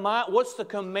 what's the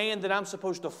command that I'm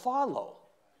supposed to follow?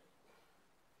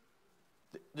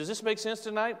 Does this make sense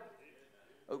tonight?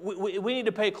 We need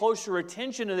to pay closer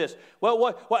attention to this.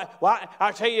 Well,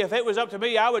 I tell you, if it was up to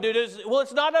me, I would do this. Well,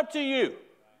 it's not up to you.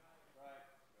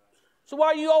 So why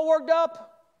are you all worked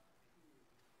up?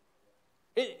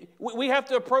 We have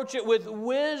to approach it with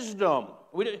wisdom.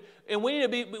 And we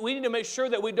need to make sure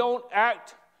that we don't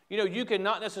act, you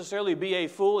cannot necessarily be a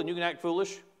fool and you can act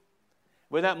foolish.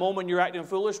 When that moment you're acting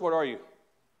foolish, what are you?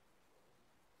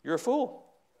 You're a fool.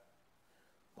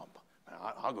 Well,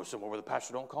 I'll go somewhere where the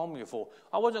pastor don't call me a fool.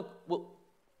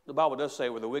 The Bible does say,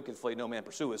 where the wicked flee, no man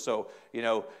pursueth. So,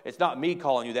 it's not me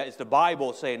calling you that. It's the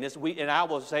Bible saying this. And I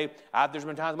will say, there's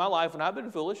been times in my life when I've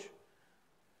been foolish.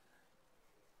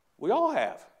 We all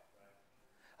have.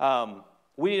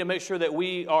 We need to make sure that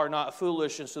we are not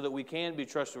foolish, and so that we can be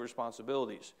trusted with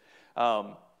responsibilities.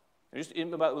 Let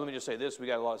me just say this. We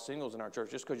got a lot of singles in our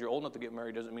church. Just because you're old enough to get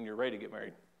married doesn't mean you're ready to get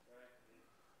married.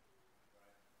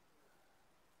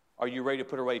 Are you ready to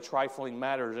put away trifling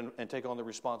matters and take on the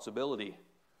responsibility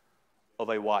of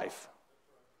a wife?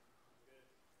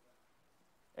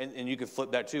 And you can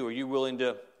flip that too. Are you willing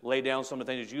to lay down some of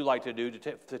the things that you like to do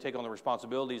to take on the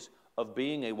responsibilities of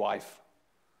being a wife?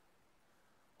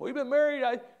 Well, you've been married.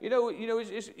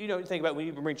 Think about when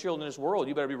you bring children in this world,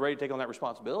 you better be ready to take on that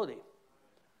responsibility.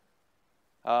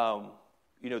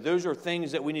 Those are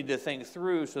things that we need to think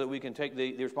through so that we can take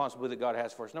the responsibility that God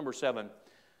has for us. Number 7,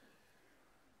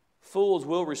 fools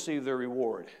will receive their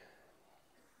reward.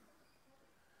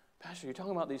 Pastor, you're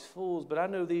talking about these fools, but I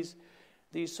know these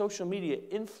social media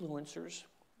influencers.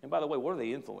 And by the way, what are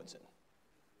they influencing?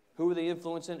 Who are they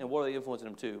influencing, and what are they influencing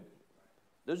them to?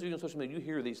 Those of you on social media, you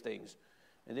hear these things.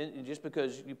 And then just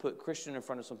because you put Christian in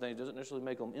front of some things doesn't necessarily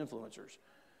make them influencers.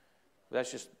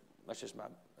 That's just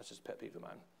pet peeve of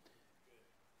mine.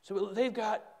 So they've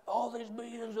got all these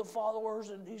millions of followers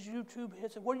and these YouTube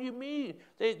hits. What do you mean?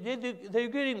 They're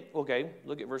getting... Okay,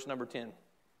 look at verse number 10.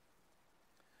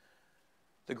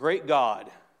 The great God.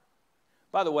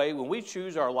 By the way, when we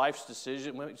choose our life's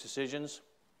decisions,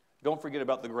 don't forget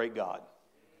about the great God.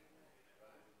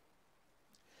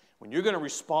 When you're going to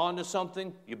respond to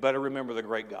something, you better remember the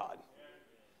great God.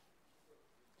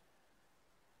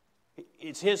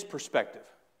 It's His perspective.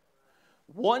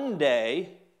 One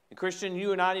day, and Christian,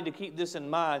 you and I need to keep this in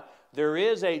mind, there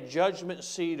is a judgment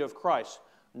seat of Christ.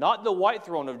 Not the white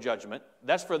throne of judgment.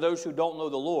 That's for those who don't know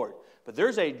the Lord. But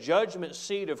there's a judgment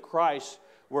seat of Christ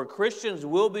where Christians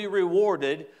will be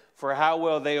rewarded for how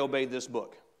well they obeyed this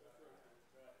book.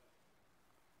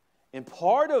 And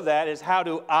part of that is, how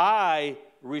do I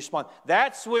respond?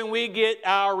 That's when we get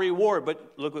our reward.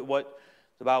 But look at what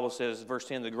the Bible says, verse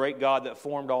 10, the great God that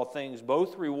formed all things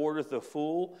both rewardeth the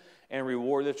fool and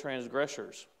rewardeth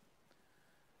transgressors.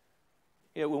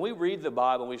 When we read the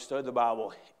Bible, we study the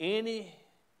Bible, any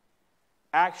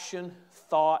action,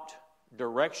 thought,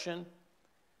 direction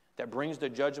that brings the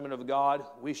judgment of God,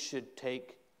 we should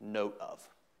take note of.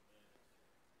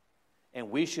 And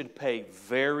we should pay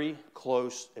very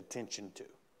close attention to.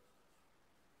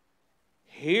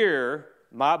 Here,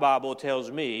 my Bible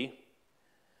tells me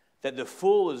that the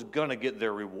fool is going to get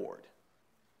their reward.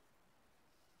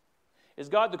 Is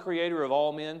God the creator of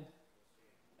all men?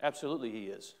 Absolutely He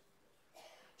is.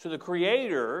 So the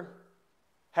Creator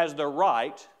has the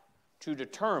right to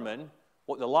determine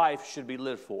what the life should be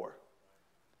lived for.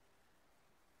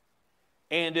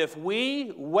 And if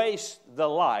we waste the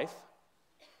life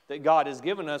that God has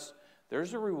given us,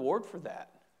 there's a reward for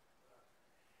that.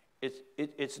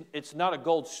 It's not a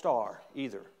gold star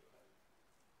either.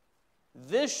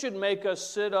 This should make us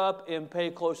sit up and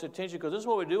pay close attention, because this is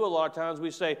what we do a lot of times.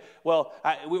 We say, well,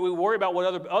 we worry about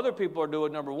what other people are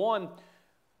doing, number one.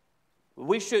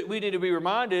 We need to be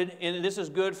reminded, and this is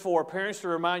good for parents to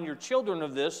remind your children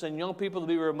of this, and young people to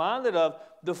be reminded of,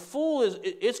 the fool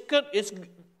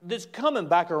it's coming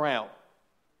back around.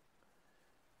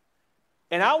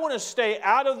 And I want to stay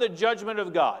out of the judgment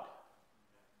of God.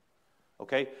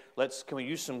 Okay, can we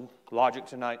use some logic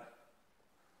tonight?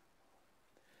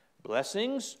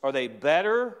 Blessings, are they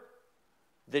better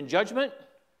than judgment?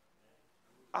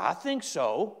 I think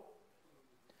so.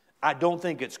 I don't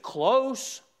think it's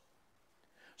close.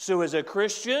 So as a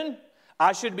Christian,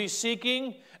 I should be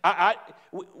seeking.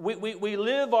 We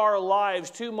live our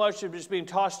lives too much of just being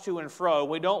tossed to and fro.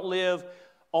 We don't live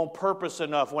on purpose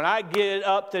enough. When I get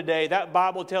up today, that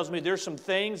Bible tells me there's some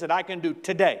things that I can do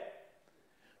today.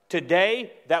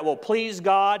 Today that will please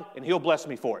God, and He'll bless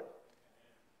me for it.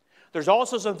 There's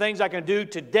also some things I can do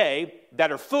today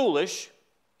that are foolish.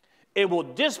 It will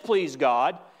displease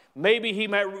God. Maybe He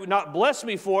might not bless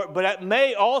me for it, but it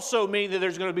may also mean that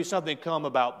there's going to be something come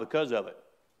about because of it.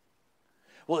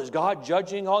 Well, is God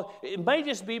judging all? It may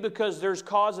just be because there's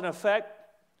cause and effect.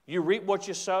 You reap what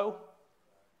you sow.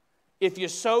 If you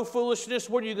sow foolishness,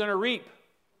 what are you going to reap?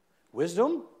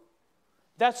 Wisdom?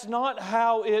 That's not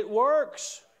how it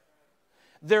works.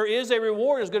 There is a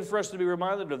reward. It's good for us to be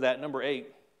reminded of that. Number 8.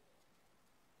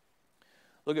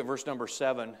 Look at verse number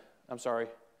 7. I'm sorry.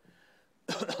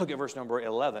 Look at verse number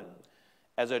 11.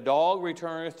 As a dog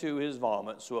returneth to his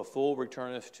vomit, so a fool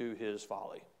returneth to his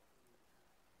folly.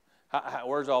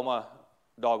 Where's all my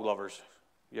dog lovers?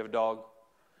 You have a dog?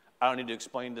 I don't need to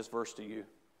explain this verse to you.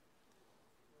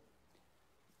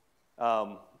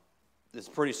 It's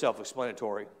pretty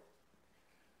self-explanatory.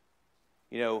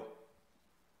 You know,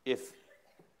 if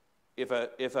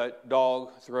a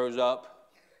dog throws up,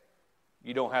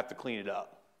 you don't have to clean it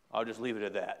up. I'll just leave it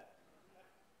at that.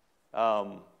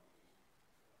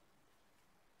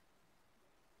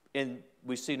 And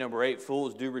we see number 8,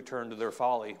 fools do return to their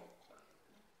folly.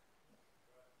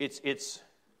 It's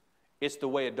the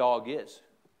way a dog is.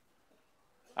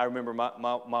 I remember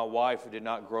my wife did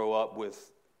not grow up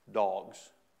with dogs.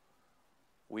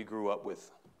 We grew up with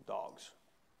dogs.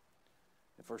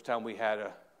 The first time we had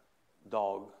a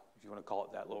dog, if you want to call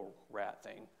it that little rat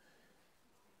thing,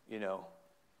 you know,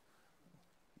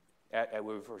 when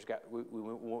we first got,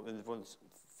 in the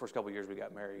first couple of years we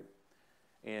got married,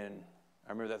 and I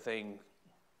remember that thing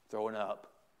throwing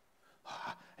up,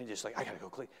 and just like, I gotta go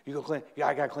clean. You go clean. Yeah,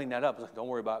 I gotta clean that up. I was like, don't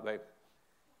worry about it, babe.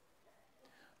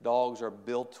 Dogs are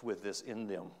built with this in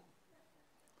them.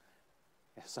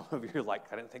 And some of you are like,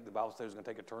 I didn't think the Bible said it was going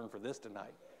to take a turn for this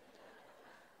tonight.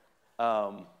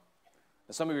 And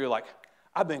some of you are like,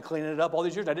 I've been cleaning it up all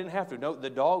these years. I didn't have to. No,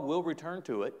 the dog will return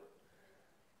to it.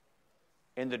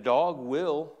 And the dog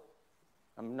will,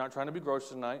 I'm not trying to be gross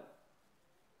tonight,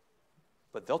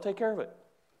 but they'll take care of it.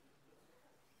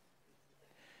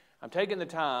 I'm taking the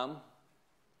time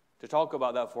to talk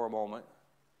about that for a moment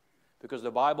because the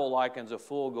Bible likens a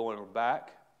fool going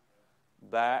back,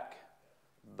 back,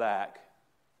 back.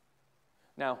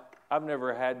 Now, I've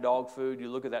never had dog food. You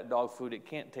look at that dog food, it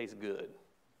can't taste good.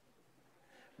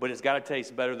 But it's got to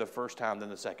taste better the first time than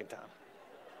the second time.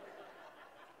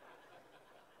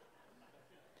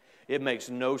 It makes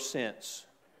no sense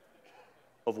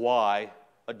of why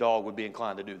a dog would be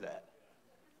inclined to do that.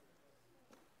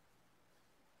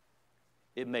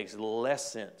 It makes less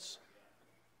sense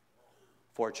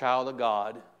for a child of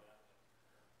God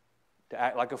to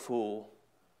act like a fool,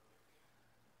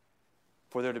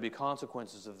 for there to be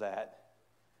consequences of that,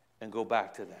 and go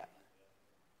back to that.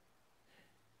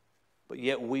 But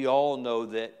yet we all know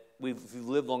that if you've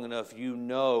lived long enough, you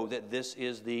know that this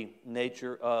is the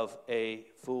nature of a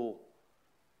fool.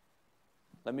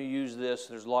 Let me use this.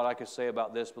 There's a lot I could say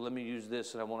about this, but let me use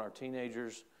this, and I want our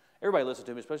teenagers, everybody listen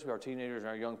to me, especially our teenagers and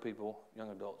our young people,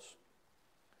 young adults.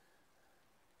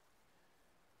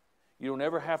 You don't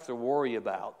ever have to worry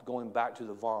about going back to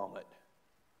the vomit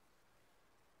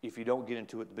if you don't get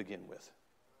into it to begin with.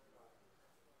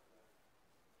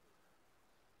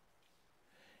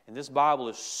 And this Bible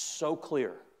is so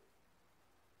clear.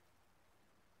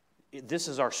 This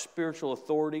is our spiritual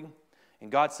authority.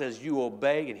 And God says you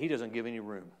obey, and He doesn't give any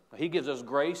room. He gives us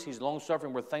grace. He's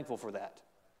long-suffering. We're thankful for that.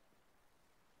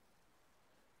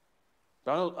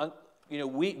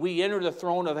 We enter the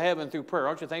throne of heaven through prayer.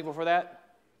 Aren't you thankful for that?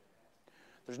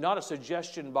 There's not a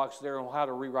suggestion box there on how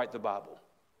to rewrite the Bible.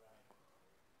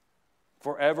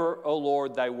 Forever, O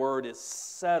Lord, thy word is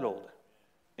settled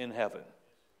in heaven.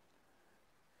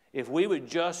 If we would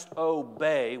just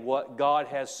obey what God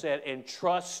has said and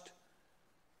trust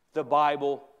the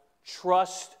Bible,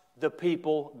 trust the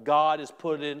people God has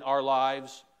put in our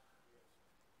lives.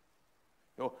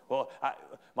 My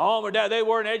mom or dad, they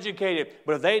weren't educated,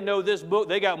 but if they know this book,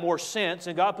 they got more sense,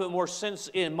 and God put more sense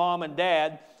in mom and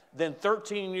dad than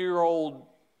 13-year-old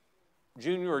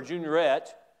junior or juniorette,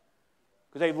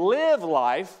 because they've lived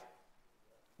life,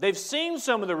 they've seen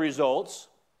some of the results,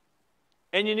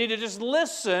 and you need to just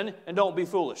listen and don't be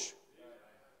foolish.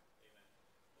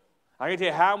 I can tell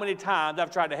you how many times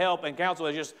I've tried to help and counsel.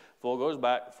 It's just, fool goes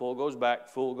back, fool goes back,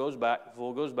 fool goes back,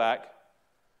 fool goes back.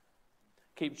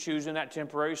 Keep choosing that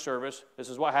temporary service. This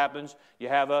is what happens.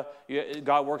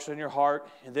 God works in your heart,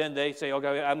 and then they say,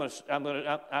 "Okay, I'm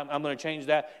going to change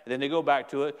that." And then they go back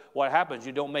to it. What happens?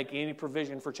 You don't make any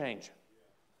provision for change.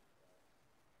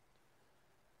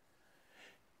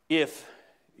 If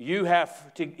you're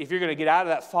going to get out of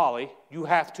that folly, you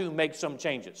have to make some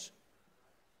changes.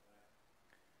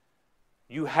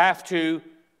 You have to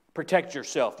protect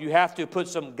yourself. You have to put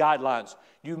some guidelines.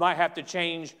 You might have to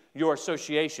change your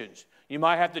associations. You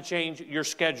might have to change your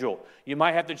schedule. You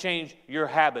might have to change your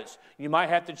habits. You might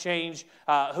have to change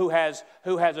who has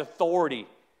authority.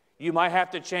 You might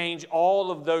have to change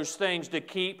all of those things to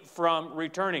keep from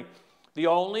returning. The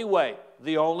only way,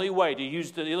 to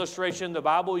use the illustration the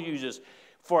Bible uses,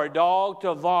 for a dog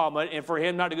to vomit and for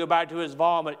him not to go back to his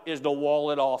vomit is to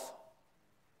wall it off.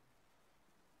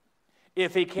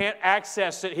 If he can't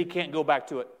access it, he can't go back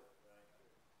to it.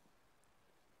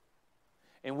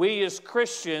 And we as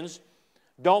Christians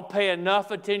don't pay enough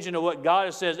attention to what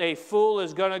God says. A fool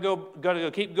is going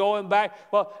to keep going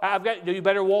back. Well, you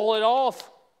better wall it off.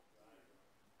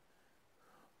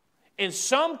 And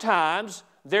sometimes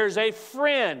there's a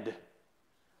friend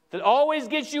that always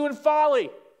gets you in folly.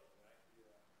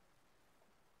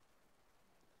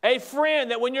 A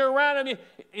friend that when you're around them,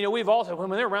 we've all said, when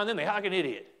they're around them, they act like an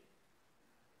idiot.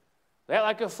 They act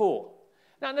like a fool.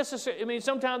 Not necessarily,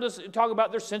 sometimes let's talk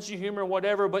about their sense of humor or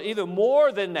whatever, but even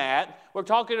more than that, we're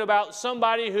talking about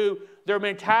somebody who their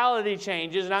mentality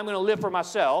changes, and I'm going to live for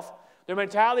myself. Their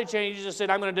mentality changes and said,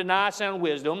 I'm going to deny sound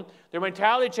wisdom. Their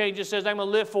mentality changes says, I'm going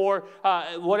to live for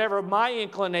whatever my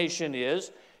inclination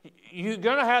is. You're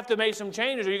going to have to make some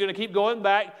changes, or you're going to keep going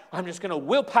back. I'm just going to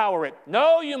willpower it.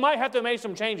 No, you might have to make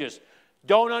some changes.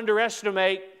 Don't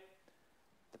underestimate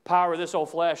the power of this old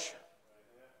flesh.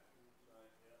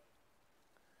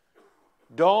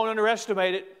 Don't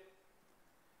underestimate it.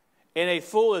 And a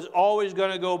fool is always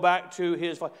going to go back to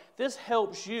his flesh. This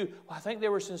helps you. Well, I think they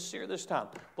were sincere this time.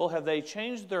 Well, have they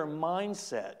changed their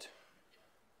mindset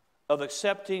of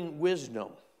accepting wisdom?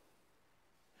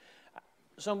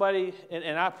 Somebody,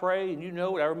 and I pray, and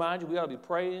I remind you, we ought to be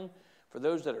praying for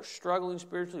those that are struggling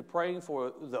spiritually, praying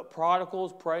for the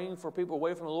prodigals, praying for people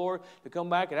away from the Lord to come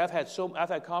back. And I've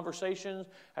had conversations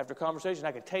after conversation.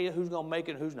 I can tell you who's going to make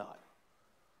it and who's not.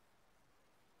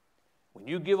 When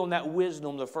you give them that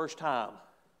wisdom the first time,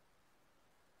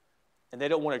 and they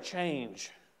don't want to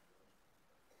change,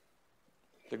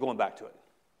 they're going back to it.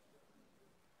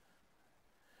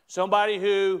 Somebody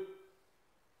who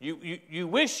you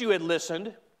wish you had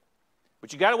listened,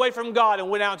 but you got away from God and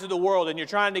went out into the world, and you're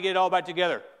trying to get it all back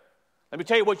together. Let me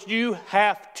tell you what you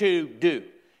have to do.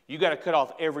 You got to cut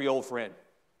off every old friend.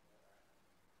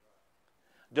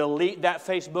 Delete that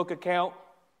Facebook account.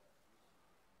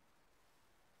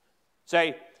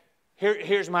 Say,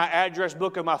 here's my address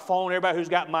book and my phone. Everybody who's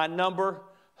got my number,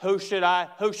 who should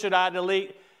I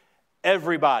delete?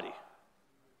 Everybody.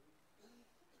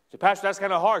 Say, Pastor, that's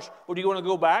kind of harsh. Well, do you want to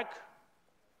go back?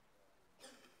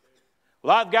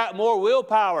 Well, I've got more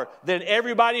willpower than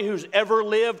everybody who's ever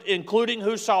lived, including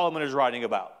who Solomon is writing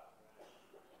about.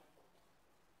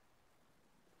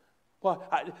 Well,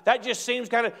 that just seems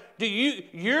kind of,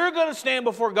 you're going to stand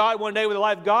before God one day with the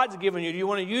life God's given you. Do you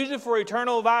want to use it for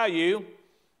eternal value,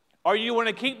 or you want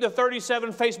to keep the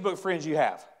 37 Facebook friends you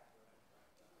have?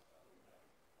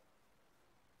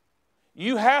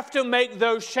 You have to make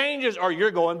those changes, or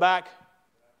you're going back.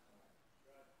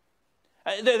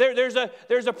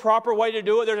 There's a proper way to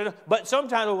do it. But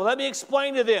sometimes, well, let me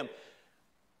explain to them.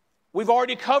 We've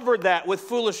already covered that with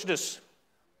foolishness.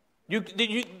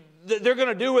 They're going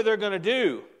to do what they're going to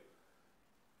do.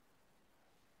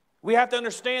 We have to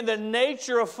understand the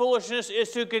nature of foolishness is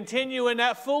to continue in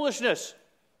that foolishness.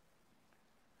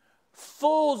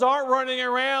 Fools aren't running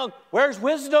around, where's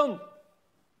wisdom?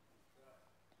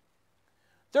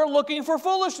 They're looking for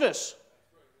foolishness.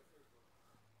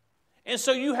 And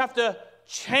so you have to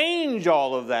change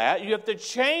all of that. You have to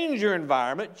change your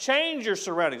environment, change your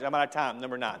surroundings. I'm out of time.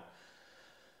 Number 9.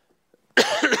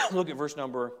 Look at verse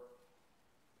number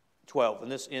 12.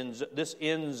 And this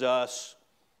ends us,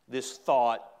 this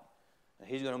thought.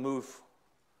 He's going to move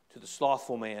to the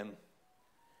slothful man.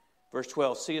 Verse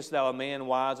 12, seest thou a man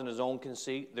wise in his own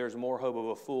conceit? There's more hope of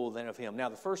a fool than of him. Now,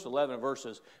 the first 11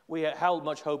 verses, how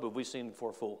much hope have we seen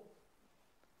for a fool?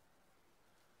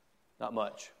 Not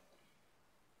much.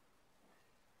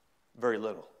 Very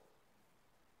little.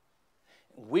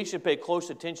 We should pay close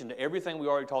attention to everything we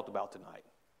already talked about tonight.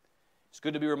 It's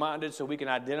good to be reminded so we can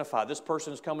identify this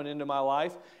person is coming into my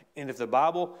life. And if the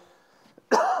Bible,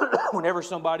 whenever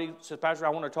somebody says, Pastor, I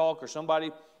want to talk, or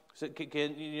somebody says,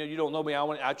 you don't know me,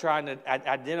 I try to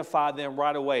identify them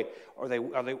right away. Are they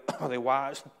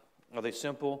wise? Are they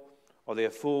simple? Are they a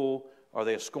fool? Are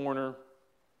they a scorner?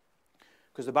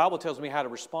 Because the Bible tells me how to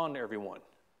respond to everyone.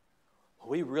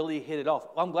 We really hit it off.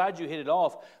 Well, I'm glad you hit it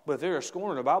off, but if they're a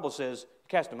scorner, the Bible says,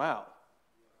 cast them out.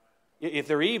 If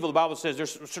they're evil, the Bible says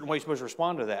there's a certain way you're supposed to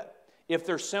respond to that. If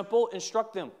they're simple,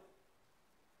 instruct them.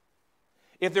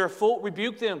 If they're a fool,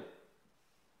 rebuke them.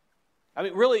 I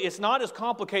mean, really, it's not as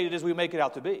complicated as we make it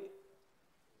out to be.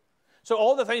 So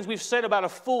all the things we've said about a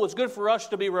fool, it's good for us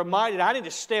to be reminded, I need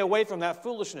to stay away from that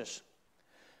foolishness.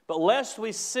 But lest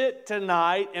we sit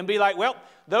tonight and be like, well,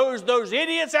 those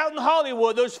idiots out in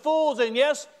Hollywood, those fools, and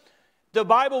yes, the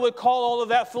Bible would call all of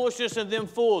that foolishness and them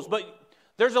fools, but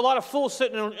there's a lot of fools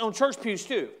sitting on church pews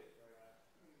too.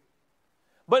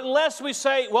 But unless we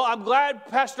say, well, I'm glad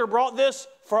Pastor brought this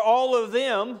for all of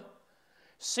them,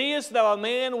 seest thou a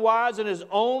man wise in his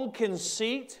own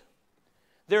conceit?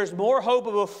 There's more hope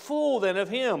of a fool than of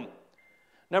him.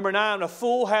 Number 9, a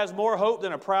fool has more hope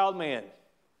than a proud man.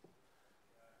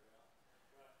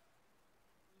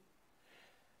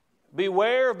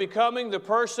 Beware of becoming the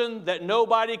person that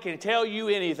nobody can tell you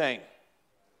anything.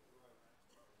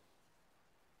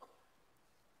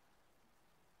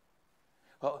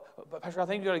 Well, Pastor, I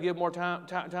think you've got to give more time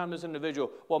to this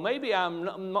individual. Well, maybe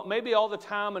all the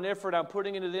time and effort I'm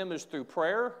putting into them is through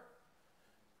prayer,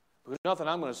 because nothing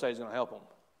I'm going to say is going to help them.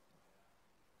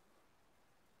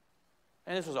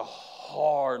 And this was a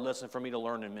hard lesson for me to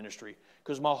learn in ministry,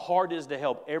 because my heart is to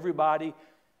help everybody.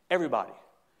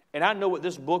 And I know what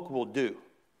this book will do.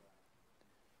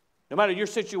 No matter your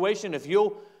situation, if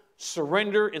you'll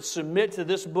surrender and submit to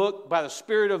this book by the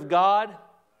Spirit of God,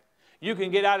 you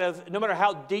can get out of, no matter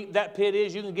how deep that pit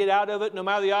is, you can get out of it. No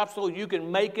matter the obstacle, you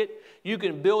can make it. You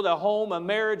can build a home, a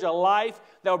marriage, a life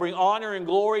that will bring honor and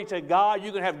glory to God.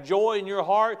 You can have joy in your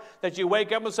heart that you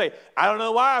wake up and say, I don't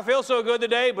know why I feel so good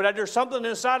today, but there's something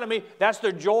inside of me. That's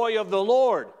the joy of the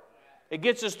Lord. It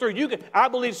gets us through. I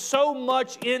believe so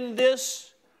much in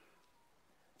this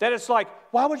that it's like,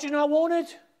 why would you not want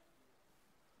it?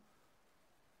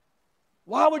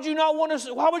 Why would you not want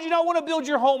to build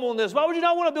your home on this? Why would you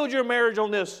not want to build your marriage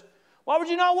on this? Why would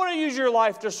you not want to use your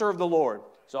life to serve the Lord?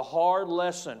 It's a hard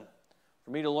lesson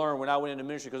for me to learn when I went into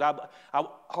ministry, because I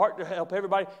hard to help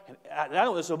everybody. And I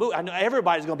know this will. I know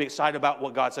everybody's going to be excited about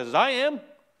what God says. I am.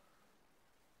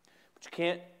 But you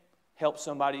can't help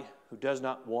somebody who does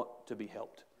not want to be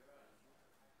helped.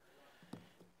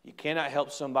 You cannot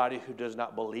help somebody who does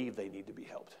not believe they need to be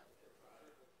helped.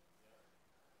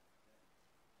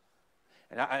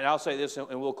 And I'll say this,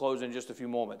 and we'll close in just a few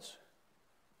moments.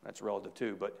 That's relative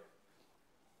too, but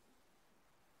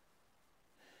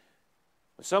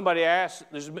if somebody asks,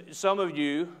 there's some of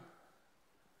you,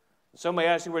 somebody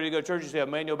asks you where do you go to church, you say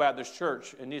Emmanuel Baptist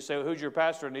Church, and you say, well, who's your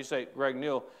pastor? And you say, Greg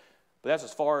Neal, but that's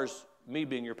as far as me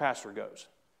being your pastor goes.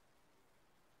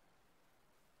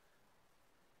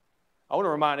 I want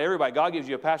to remind everybody, God gives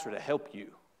you a pastor to help you.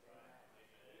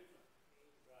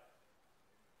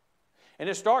 And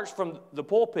it starts from the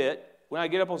pulpit. When I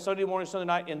get up on Sunday morning, Sunday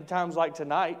night, in times like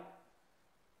tonight,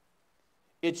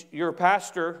 it's your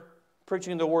pastor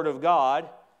preaching the Word of God.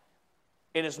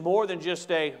 And it's more than just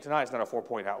tonight's not a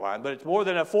 4-point outline, but it's more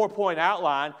than a 4-point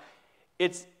outline.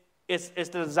 It's the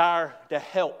desire to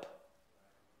help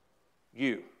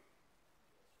you.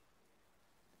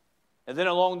 And then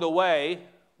along the way,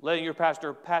 letting your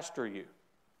pastor you.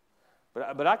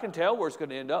 But I can tell where it's going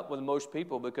to end up with most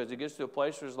people, because it gets to a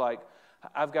place where it's like,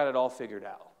 I've got it all figured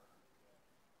out.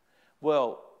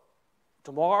 Well,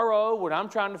 tomorrow when I'm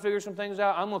trying to figure some things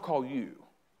out, I'm going to call you.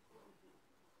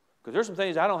 Because there's some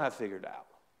things I don't have figured out.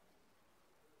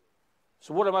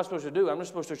 So what am I supposed to do? I'm just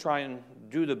supposed to try and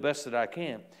do the best that I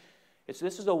can. This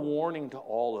is a warning to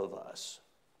all of us.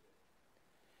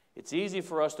 It's easy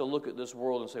for us to look at this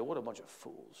world and say, what a bunch of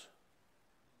fools.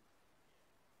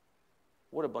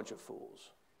 What a bunch of fools.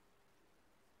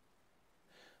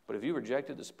 But if you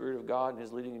rejected the Spirit of God and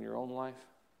His leading in your own life,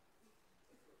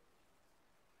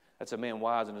 that's a man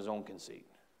wise in his own conceit.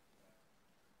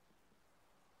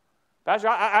 Pastor,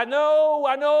 I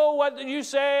know what you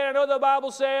say, I know the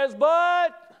Bible says,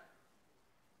 but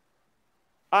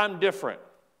I'm different.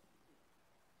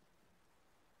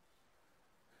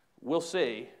 We'll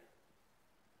see,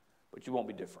 but you won't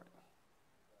be different.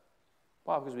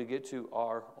 Why? Because we get to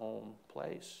our own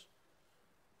place.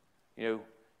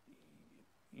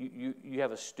 You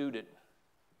have a student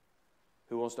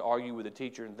who wants to argue with a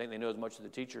teacher and think they know as much as the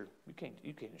teacher. You can't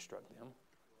instruct them.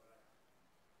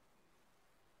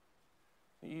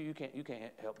 You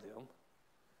can't help them.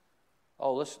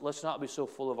 Oh, let's not be so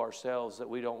full of ourselves that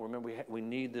we don't remember we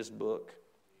need this book.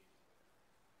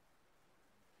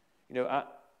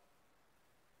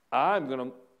 I'm going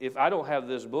to, if I don't have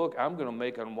this book, I'm going to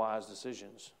make unwise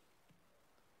decisions.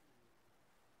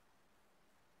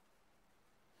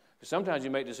 Sometimes you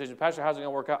make decisions, Pastor, how's it going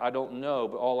to work out? I don't know,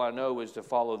 but all I know is to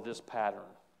follow this pattern.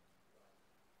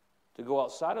 To go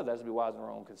outside of that is to be wise in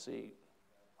our own conceit.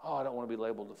 Oh, I don't want to be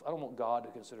labeled, I don't want God to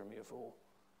consider me a fool.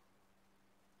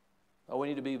 Oh, we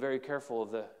need to be very careful of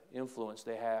the influence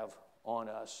they have on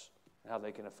us and how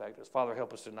they can affect us. Father,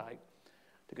 help us tonight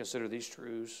to consider these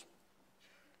truths.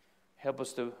 Help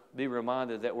us to be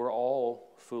reminded that we're all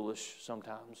foolish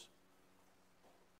sometimes.